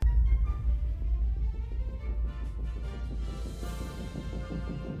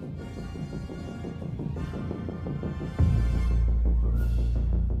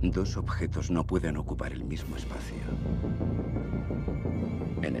 Dos objetos no pueden ocupar el mismo espacio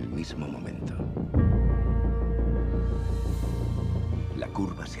en el mismo momento. La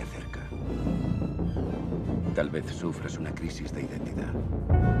curva se acerca. Tal vez sufras una crisis de identidad.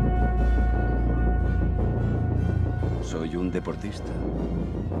 ¿Soy un deportista?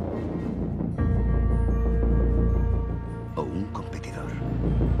 ¿O un competidor?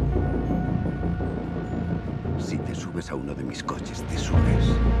 Si te subes a uno de mis coches, te subes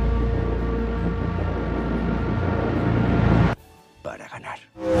para ganar.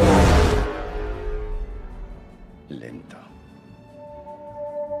 Lento.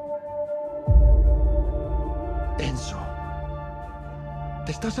 Enzo,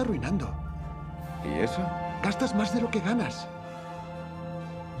 te estás arruinando. ¿Y eso? Gastas más de lo que ganas.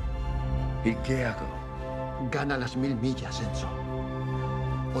 ¿Y qué hago? Gana las 1000 millas, Enzo.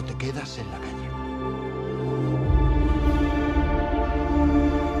 O te quedas en la calle.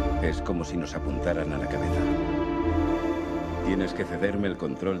 Es como si nos apuntaran a la cabeza. Tienes que cederme el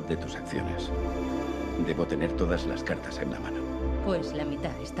control de tus acciones. Debo tener todas las cartas en la mano. Pues la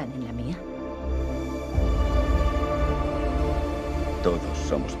mitad están en la mía. Todos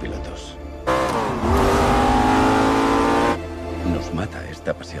somos pilotos. Nos mata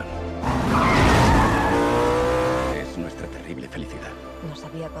esta pasión. Es nuestra terrible felicidad. No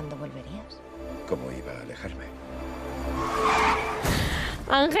sabía cuándo volverías. ¿Cómo iba a alejarme?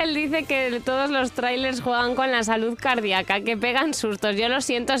 Ángel dice que todos los trailers juegan con la salud cardíaca, que pegan sustos. Yo lo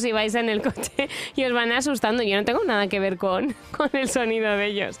siento si vais en el coche y os van asustando. Yo no tengo nada que ver con el sonido de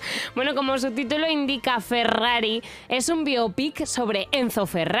ellos. Bueno, como su título indica, Ferrari es un biopic sobre Enzo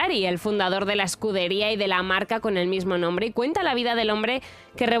Ferrari, el fundador de la escudería y de la marca con el mismo nombre, y cuenta la vida del hombre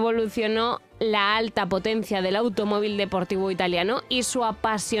que revolucionó la alta potencia del automóvil deportivo italiano y su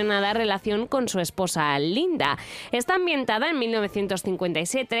apasionada relación con su esposa Linda. Está ambientada en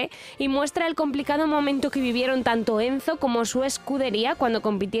 1957 y muestra el complicado momento que vivieron tanto Enzo como su escudería cuando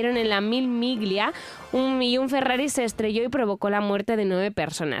compitieron en la Mil Miglia y un Ferrari se estrelló y provocó la muerte de 9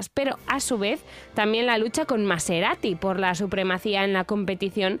 personas. Pero a su vez también la lucha con Maserati por la supremacía en la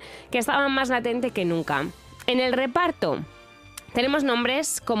competición, que estaba más latente que nunca. En el reparto tenemos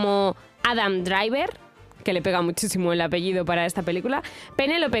nombres como Adam Driver, que le pega muchísimo el apellido para esta película,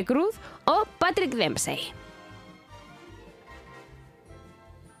 Penélope Cruz o Patrick Dempsey.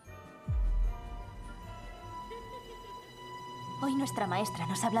 Hoy nuestra maestra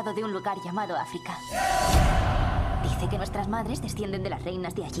nos ha hablado de un lugar llamado África. Dice que nuestras madres descienden de las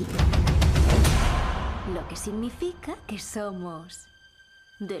reinas de allí. Lo que significa que somos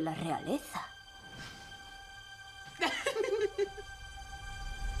de la realeza.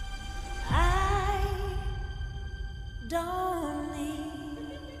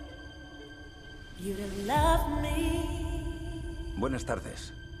 Buenas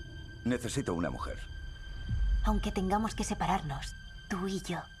tardes. Necesito una mujer. Aunque tengamos que separarnos, tú y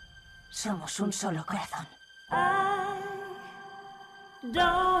yo somos un solo corazón.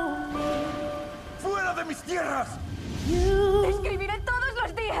 ¡Fuera de mis tierras! ¡Te escribiré todos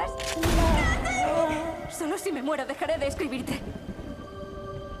los días! Solo si me muero dejaré de escribirte.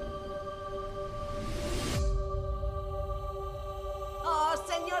 ¡Oh,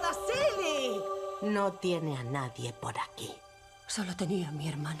 señora Silly! No tiene a nadie por aquí. Solo tenía a mi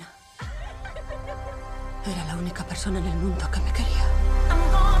hermana. Era la única persona en el mundo que me quería.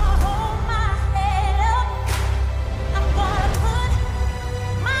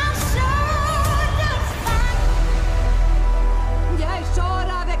 Ya es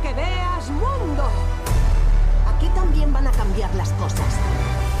hora de que veas mundo. Aquí también van a cambiar las cosas.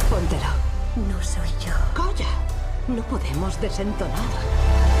 Póntelo. No soy yo. ¡Calla! No podemos desentonar.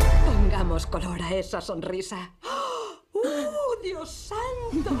 Pongamos color a esa sonrisa. ¡Oh, Dios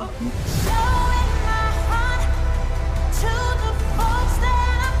santo!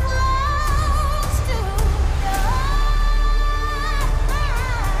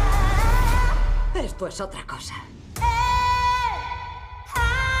 Esto es otra cosa.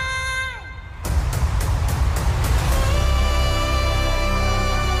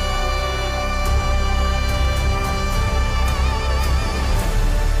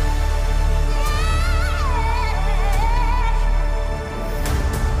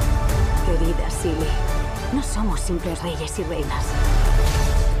 Querida Silly, no somos simples reyes y reinas.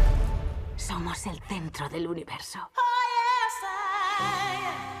 Somos el centro del universo.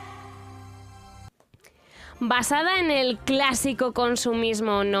 Basada en el clásico con su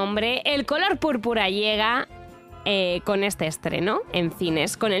mismo nombre, El color púrpura llega con este estreno en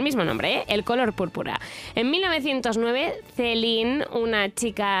cines, con el mismo nombre, El color púrpura. En 1909, Celine, una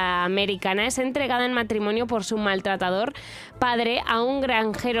chica americana, es entregada en matrimonio por su maltratador padre a un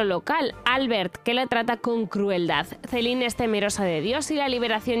granjero local, Albert, que la trata con crueldad. Celine es temerosa de Dios y la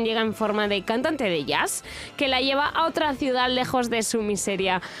liberación llega en forma de cantante de jazz que la lleva a otra ciudad lejos de su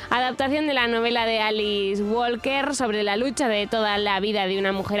miseria. Adaptación de la novela de Alice Walker sobre la lucha de toda la vida de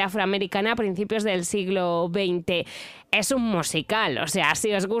una mujer afroamericana a principios del siglo XX. Es un musical, o sea,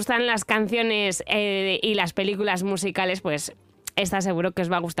 si os gustan las canciones y las películas musicales, pues esta seguro que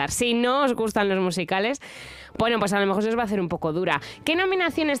os va a gustar. Si no os gustan los musicales, bueno, pues a lo mejor se os va a hacer un poco dura. ¿Qué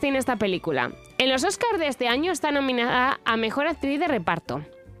nominaciones tiene esta película? En los Oscars de este año está nominada a Mejor Actriz de Reparto.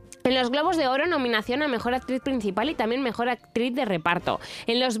 En los Globos de Oro, nominación a Mejor Actriz Principal y también Mejor Actriz de Reparto.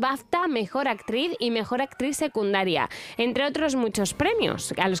 En los BAFTA, Mejor Actriz y Mejor Actriz Secundaria. Entre otros muchos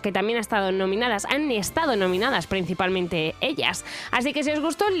premios, a los que también han estado nominadas principalmente ellas. Así que si os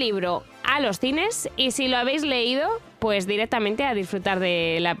gustó el libro, a los cines, y si lo habéis leído, pues directamente a disfrutar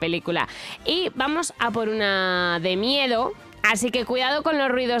de la película. Y vamos a por una de miedo. Así que cuidado con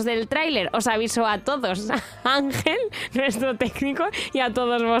los ruidos del tráiler, os aviso a todos, a Ángel, nuestro técnico, y a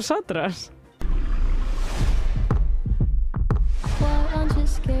todos vosotros.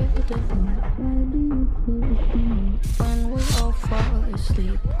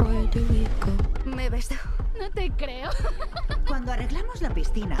 Me beso. No te creo. Cuando arreglamos la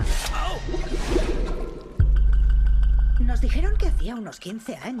piscina, nos dijeron que hacía unos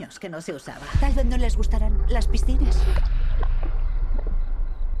 15 años que no se usaba. Tal vez no les gustarán las piscinas.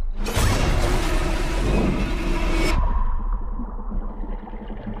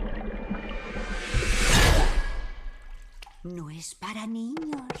 No es para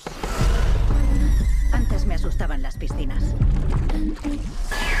niños. Antes me asustaban las piscinas.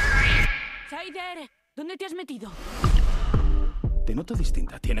 Saider, ¿dónde te has metido? Te noto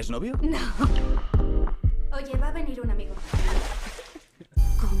distinta. ¿Tienes novio? No. Oye, va a venir un amigo.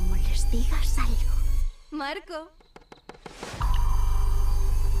 Como les digas algo. Marco.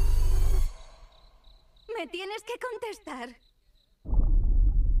 Me tienes que contestar.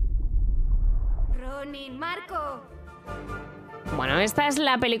 Ronin, Marco. Bueno, esta es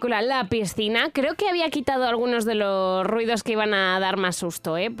la película La piscina. Creo que había quitado algunos de los ruidos que iban a dar más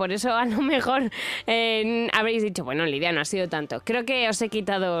susto, ¿eh? Por eso a lo mejor habréis dicho, bueno, Lidia, no ha sido tanto. Creo que os he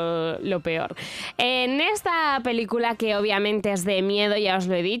quitado lo peor. En esta película, que obviamente es de miedo, ya os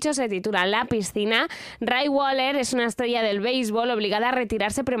lo he dicho, se titula La piscina. Ray Waller es una estrella del béisbol obligada a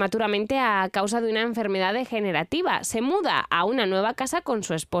retirarse prematuramente a causa de una enfermedad degenerativa. Se muda a una nueva casa con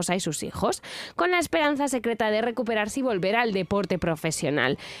su esposa y sus hijos, con la esperanza secreta de recuperarse y volver al deporte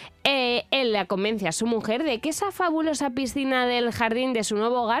profesional. Él la convence a su mujer de que esa fabulosa piscina del jardín de su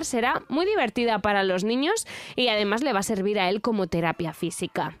nuevo hogar será muy divertida para los niños y además le va a servir a él como terapia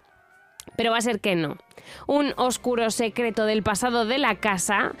física. Pero va a ser que no. Un oscuro secreto del pasado de la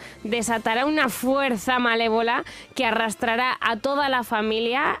casa desatará una fuerza malévola que arrastrará a toda la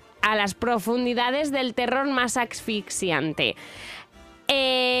familia a las profundidades del terror más asfixiante.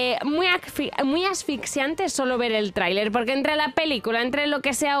 Muy asfixiante solo ver el tráiler, porque entre la película, entre lo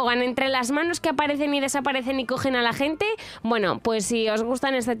que se ahogan, entre las manos que aparecen y desaparecen y cogen a la gente, bueno, pues si os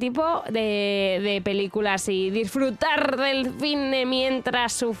gustan este tipo de películas y disfrutar del cine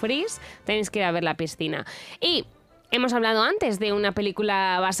mientras sufrís, tenéis que ir a ver La piscina. Y hemos hablado antes de una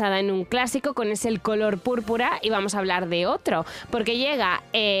película basada en un clásico con ese El color púrpura, y vamos a hablar de otro, porque llega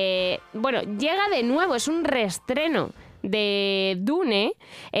de nuevo, es un reestreno de Dune.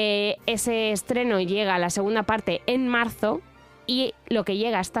 Ese estreno llega a la segunda parte en marzo, y lo que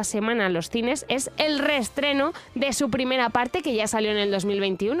llega esta semana a los cines es el reestreno de su primera parte, que ya salió en el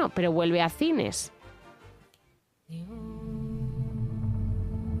 2021, pero vuelve a cines.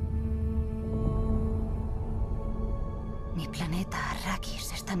 planeta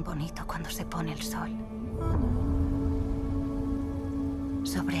Arrakis es tan bonito cuando se pone el sol.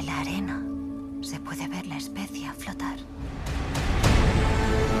 Sobre la arena se puede ver la especia flotar.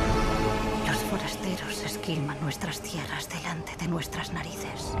 Los forasteros esquilman nuestras tierras delante de nuestras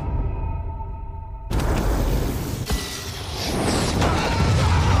narices.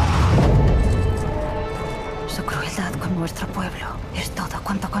 Su crueldad con nuestro pueblo es todo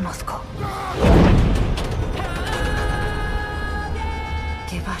cuanto conozco.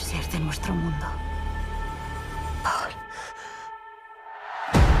 ¿Qué va a ser de nuestro mundo? Paul.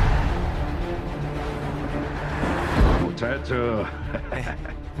 Muchacho.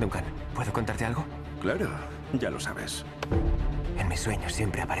 Duncan, ¿puedo contarte algo? Claro, ya lo sabes. En mis sueños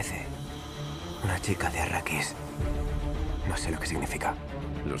siempre aparece una chica de Arrakis. No sé lo que significa.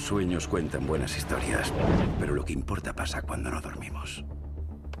 Los sueños cuentan buenas historias, pero lo que importa pasa cuando no dormimos.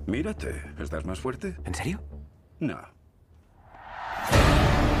 Mírate, ¿estás más fuerte? ¿En serio? No.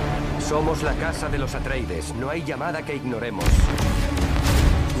 Somos la casa de los Atreides. No hay llamada que ignoremos.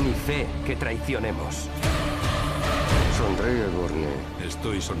 Ni fe que traicionemos. Sonríe, Gurney.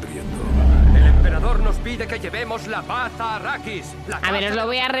 Estoy sonriendo. El emperador nos pide que llevemos la paz a Arrakis. A ver, os lo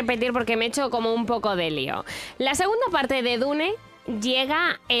voy a repetir porque me he hecho como un poco de lío. La segunda parte de Dune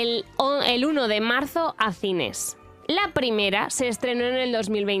llega el 1 de marzo a cines. La primera se estrenó en el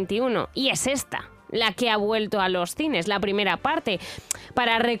 2021 y es esta, la que ha vuelto a los cines, la primera parte.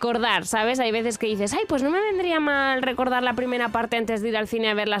 Para recordar, ¿sabes? Hay veces que dices, ay, pues no me vendría mal recordar la primera parte antes de ir al cine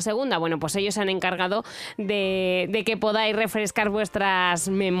a ver la segunda. Bueno, pues ellos se han encargado de que podáis refrescar vuestras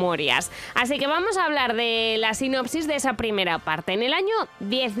memorias. Así que vamos a hablar de la sinopsis de esa primera parte. En el año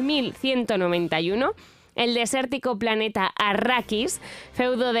 10.191... el desértico planeta Arrakis,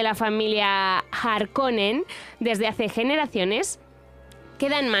 feudo de la familia Harkonnen desde hace generaciones,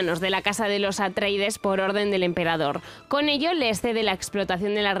 queda en manos de la Casa de los Atreides por orden del emperador. Con ello les cede la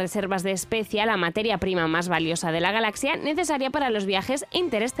explotación de las reservas de especia, la materia prima más valiosa de la galaxia, necesaria para los viajes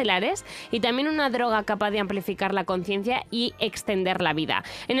interestelares, y también una droga capaz de amplificar la conciencia y extender la vida.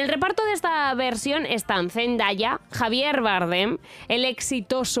 En el reparto de esta versión están Zendaya, Javier Bardem, el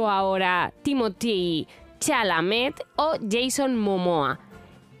exitoso ahora Timothée Chalamet o Jason Momoa.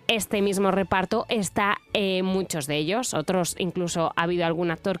 Este mismo reparto está muchos de ellos, otros incluso ha habido algún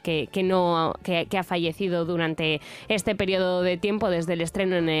actor que ha fallecido durante este periodo de tiempo desde el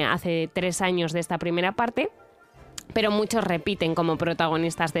estreno hace 3 años de esta primera parte, pero muchos repiten como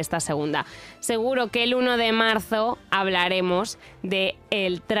protagonistas de esta segunda. Seguro que el 1 de marzo hablaremos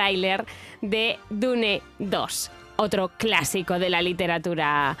del tráiler de Dune 2. Otro clásico de la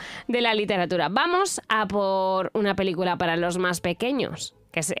literatura. Vamos a por una película para los más pequeños,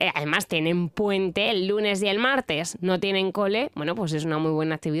 que además tienen puente el lunes y el martes, no tienen cole. Bueno, pues es una muy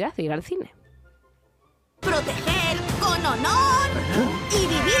buena actividad ir al cine. Proteger con honor y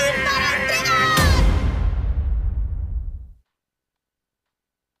vivir para entregar.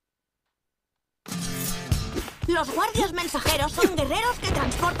 Los guardias mensajeros son guerreros que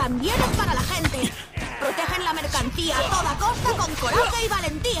transportan bienes para la gente. Protegen la mercancía a toda costa con coraje y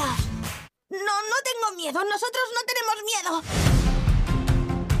valentía. No tengo miedo. Nosotros no tenemos miedo.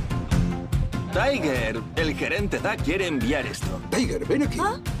 Tiger, el gerente Da quiere enviar esto. Tiger, ven aquí.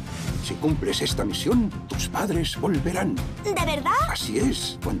 ¿Ah? Si cumples esta misión, tus padres volverán. ¿De verdad? Así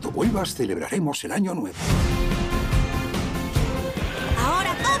es. Cuando vuelvas, celebraremos el año nuevo.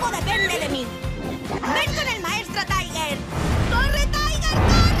 Ahora todo depende de mí. ¡Ven con el maestro Tiger! ¡Corre, Tiger,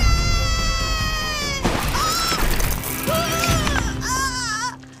 corre!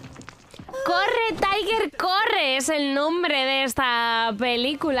 ¡Corre, Tiger, corre! Es el nombre de esta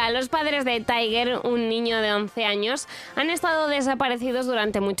película. Los padres de Tiger, un niño de 11 años, han estado desaparecidos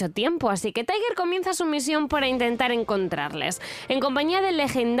durante mucho tiempo, así que Tiger comienza su misión para intentar encontrarles. En compañía del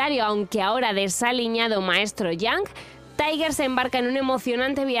legendario, aunque ahora desaliñado maestro Yang, Tiger se embarca en un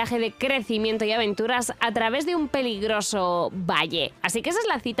emocionante viaje de crecimiento y aventuras a través de un peligroso valle. Así que esa es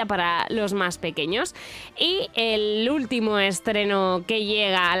la cita para los más pequeños. Y el último estreno que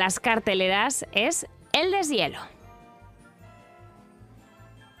llega a las carteleras es El deshielo.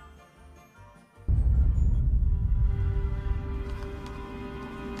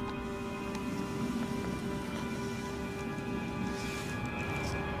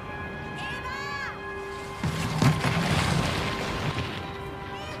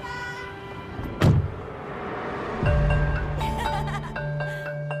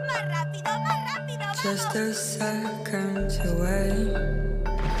 Just a second away.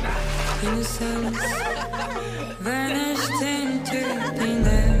 Innocence vanished into thin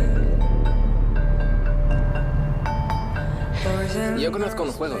air. Yo conozco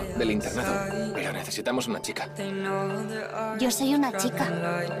un juego del internado, pero necesitamos una chica. Yo soy una chica.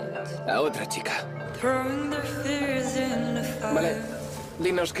 A otra chica. Vale,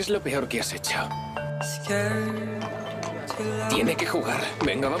 dinos, ¿qué es lo peor que has hecho? Tiene que jugar.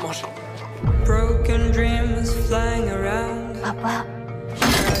 Venga, vamos. Papá.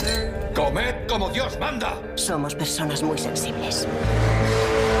 ¡Comed como Dios manda! Somos personas muy sensibles.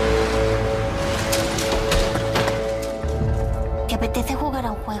 ¿Te apetece jugar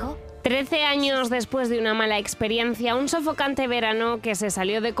a un juego? 13 años después de una mala experiencia, un sofocante verano que se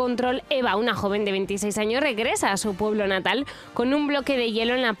salió de control, Eva, una joven de 26 años, regresa a su pueblo natal con un bloque de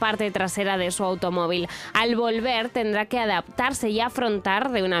hielo en la parte trasera de su automóvil. Al volver tendrá que adaptarse y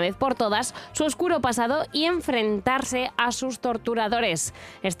afrontar de una vez por todas su oscuro pasado y enfrentarse a sus torturadores.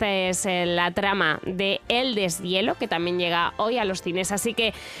 Esta es la trama de El deshielo, que también llega hoy a los cines. Así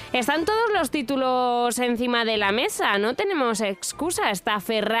que están todos los títulos encima de la mesa, no tenemos excusa. Está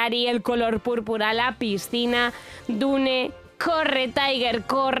Ferrari, El color púrpura, La piscina, Dune, Corre, Tiger,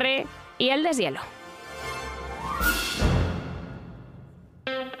 corre y El deshielo.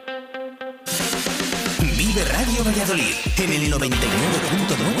 Vive Radio Valladolid en el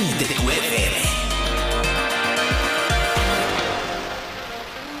 99.9 de tu FM.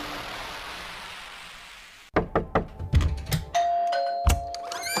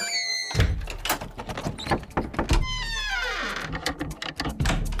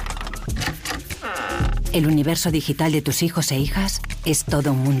 El universo digital de tus hijos e hijas es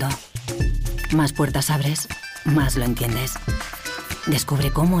todo un mundo. Más puertas abres, más lo entiendes.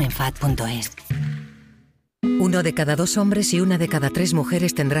 Descubre cómo en FAD.es. 1 de cada 2 hombres y 1 de cada 3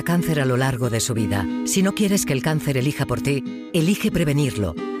 mujeres tendrá cáncer a lo largo de su vida. Si no quieres que el cáncer elija por ti, elige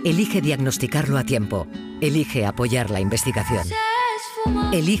prevenirlo. Elige diagnosticarlo a tiempo. Elige apoyar la investigación.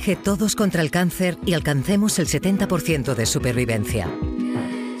 Elige Todos contra el cáncer y alcancemos el 70% de supervivencia.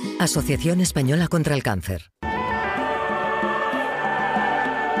 Asociación Española contra el Cáncer.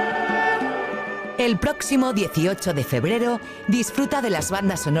 El próximo 18 de febrero disfruta de las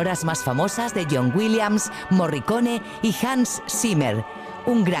bandas sonoras más famosas de John Williams, Morricone y Hans Zimmer.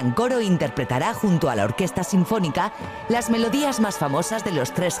 Un gran coro interpretará junto a la Orquesta Sinfónica las melodías más famosas de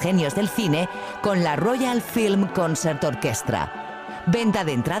los 3 genios del cine con la Royal Film Concert Orchestra. Venta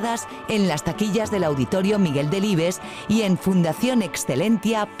de entradas en las taquillas del Auditorio Miguel Delibes y en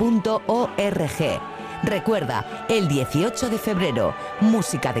fundacionexcelentia.org. Recuerda, el 18 de febrero,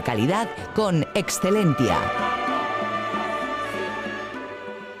 música de calidad con Excelentia.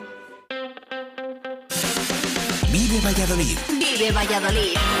 Vive Valladolid. Vive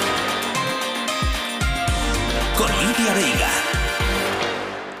Valladolid. Con Lidia Veiga.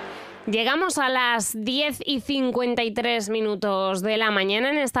 Llegamos a las 10:53 de la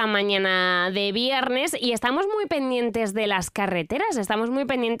mañana en esta mañana de viernes y estamos muy pendientes de las carreteras, estamos muy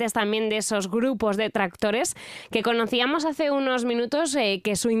pendientes también de esos grupos de tractores que conocíamos hace unos minutos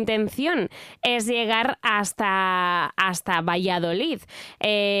que su intención es llegar hasta Valladolid.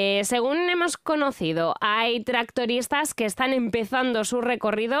 Según hemos conocido, hay tractoristas que están empezando su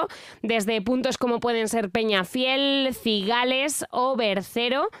recorrido desde puntos como pueden ser Peñafiel, Cigales o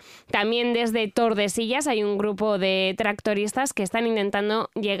Bercero. También desde Tordesillas hay un grupo de tractoristas que están intentando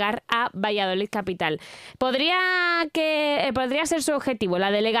llegar a Valladolid capital. Podría ser su objetivo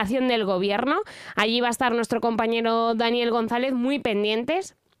la delegación del gobierno. Allí va a estar nuestro compañero Daniel González muy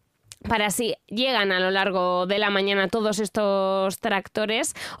pendientes para si llegan a lo largo de la mañana todos estos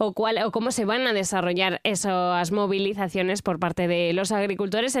tractores o cómo se van a desarrollar esas movilizaciones por parte de los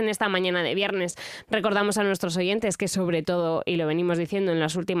agricultores en esta mañana de viernes. Recordamos a nuestros oyentes que sobre todo, y lo venimos diciendo en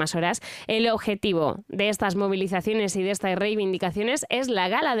las últimas horas, el objetivo de estas movilizaciones y de estas reivindicaciones es la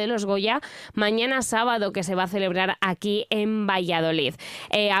Gala de los Goya mañana sábado que se va a celebrar aquí en Valladolid.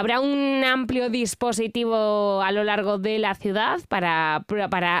 Habrá un amplio dispositivo a lo largo de la ciudad para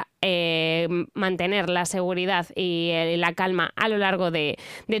mantener la seguridad y la calma a lo largo de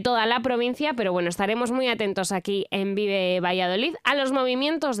toda la provincia, pero bueno, estaremos muy atentos aquí en Vive Valladolid a los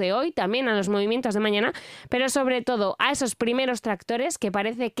movimientos de hoy, también a los movimientos de mañana, pero sobre todo a esos primeros tractores que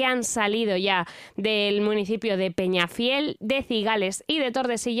parece que han salido ya del municipio de Peñafiel, de Cigales y de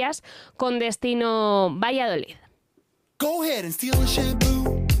Tordesillas con destino Valladolid. Go ahead and steal the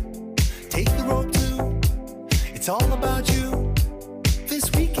shampoo. Take the rope too. It's all about you. This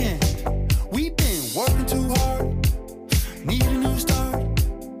weekend, we've been working too hard. Need a new start.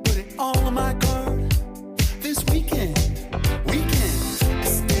 Put it all on my card. This weekend,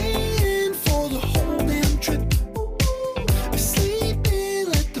 stay in for the whole damn trip. Sleep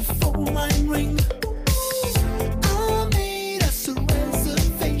in, let the phone line ring. I made us a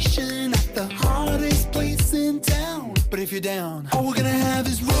reservation at the hottest place in town. But if you're down, oh,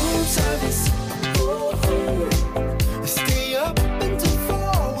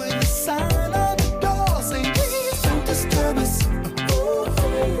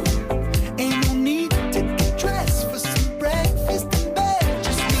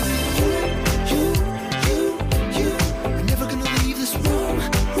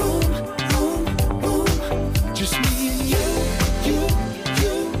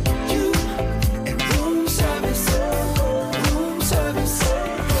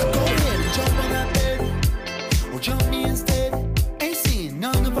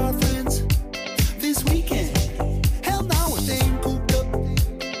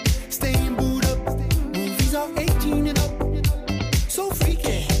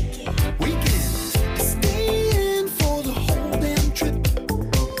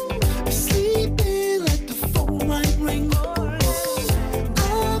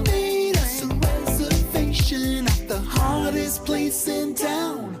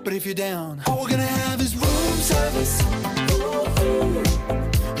 But if you're down, all we're gonna have is room service.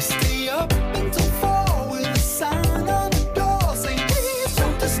 Stay up until 4 with a sign on the door saying please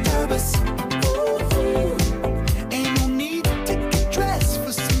don't disturb us. Ain't no need to get dressed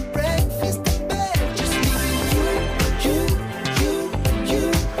for some breakfast in bed. Just leaving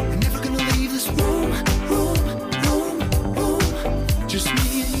you. We're never gonna leave this room. Just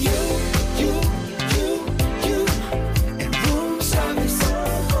me and you. And room service.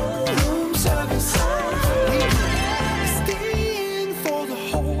 Staying for the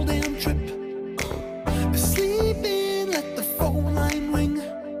whole damn trip. Sleeping, let the phone line ring.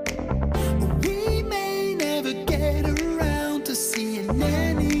 We may never get around to seeing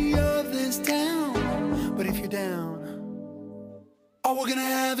any of this town. But if you're down, all we're gonna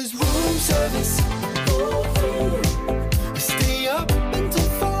have is room service. Stay up until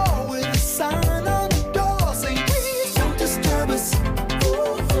 4 with a sign on the door saying please don't disturb us.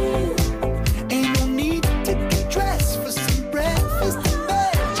 Ain't no need to get dressed for some breakfast in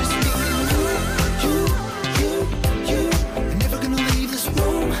bed. Just leaving you. We're never gonna leave this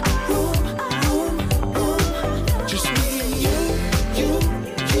room. Just me and you.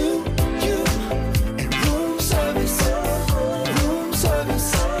 And room service.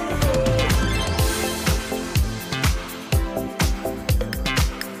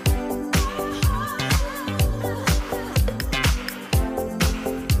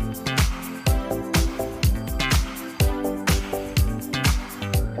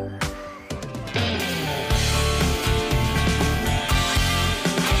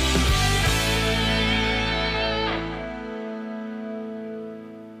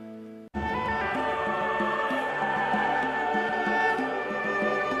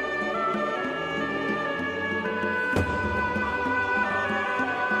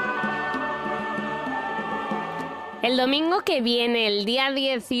 El domingo que viene, el día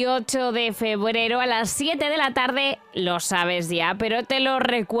 18 de febrero a las 7 de la tarde, lo sabes ya, pero te lo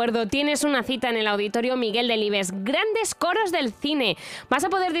recuerdo, tienes una cita en el Auditorio Miguel Delibes, grandes coros del cine. Vas a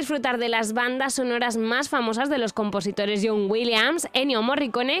poder disfrutar de las bandas sonoras más famosas de los compositores John Williams, Ennio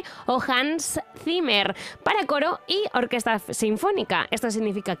Morricone o Hans Zimmer, para coro y orquesta sinfónica. Esto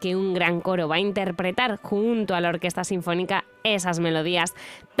significa que un gran coro va a interpretar junto a la orquesta sinfónica esas melodías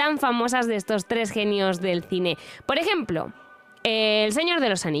tan famosas de estos tres genios del cine. Por ejemplo, El Señor de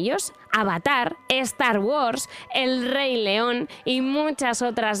los Anillos, Avatar, Star Wars, El Rey León y muchas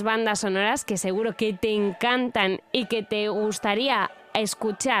otras bandas sonoras que seguro que te encantan y que te gustaría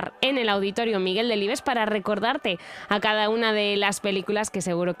escuchar en el Auditorio Miguel Delibes para recordarte a cada una de las películas que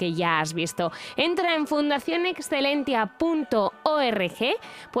seguro que ya has visto. Entra en fundacionexcelentia.org,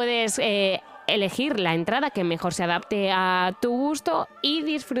 puedes elegir la entrada que mejor se adapte a tu gusto y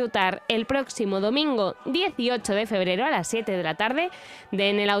disfrutar el próximo domingo 18 de febrero a las 7 de la tarde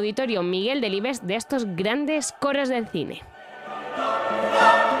en el Auditorio Miguel Delibes de estos grandes coros del cine.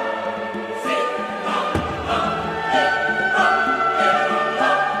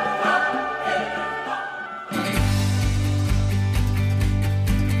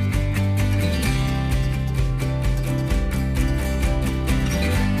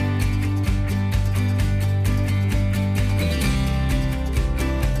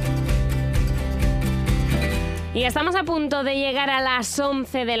 Y estamos a punto de llegar a las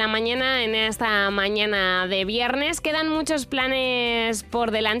 11 de la mañana en esta mañana de viernes. Quedan muchos planes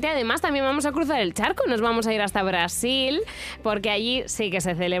por delante. Además, también vamos a cruzar el charco. Nos vamos a ir hasta Brasil, porque allí sí que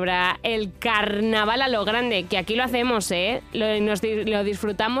se celebra el carnaval a lo grande, que aquí lo hacemos, lo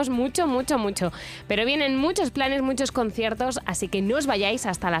disfrutamos mucho, mucho, mucho. Pero vienen muchos planes, muchos conciertos, así que no os vayáis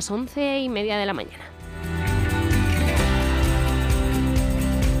hasta las 11:30 de la mañana.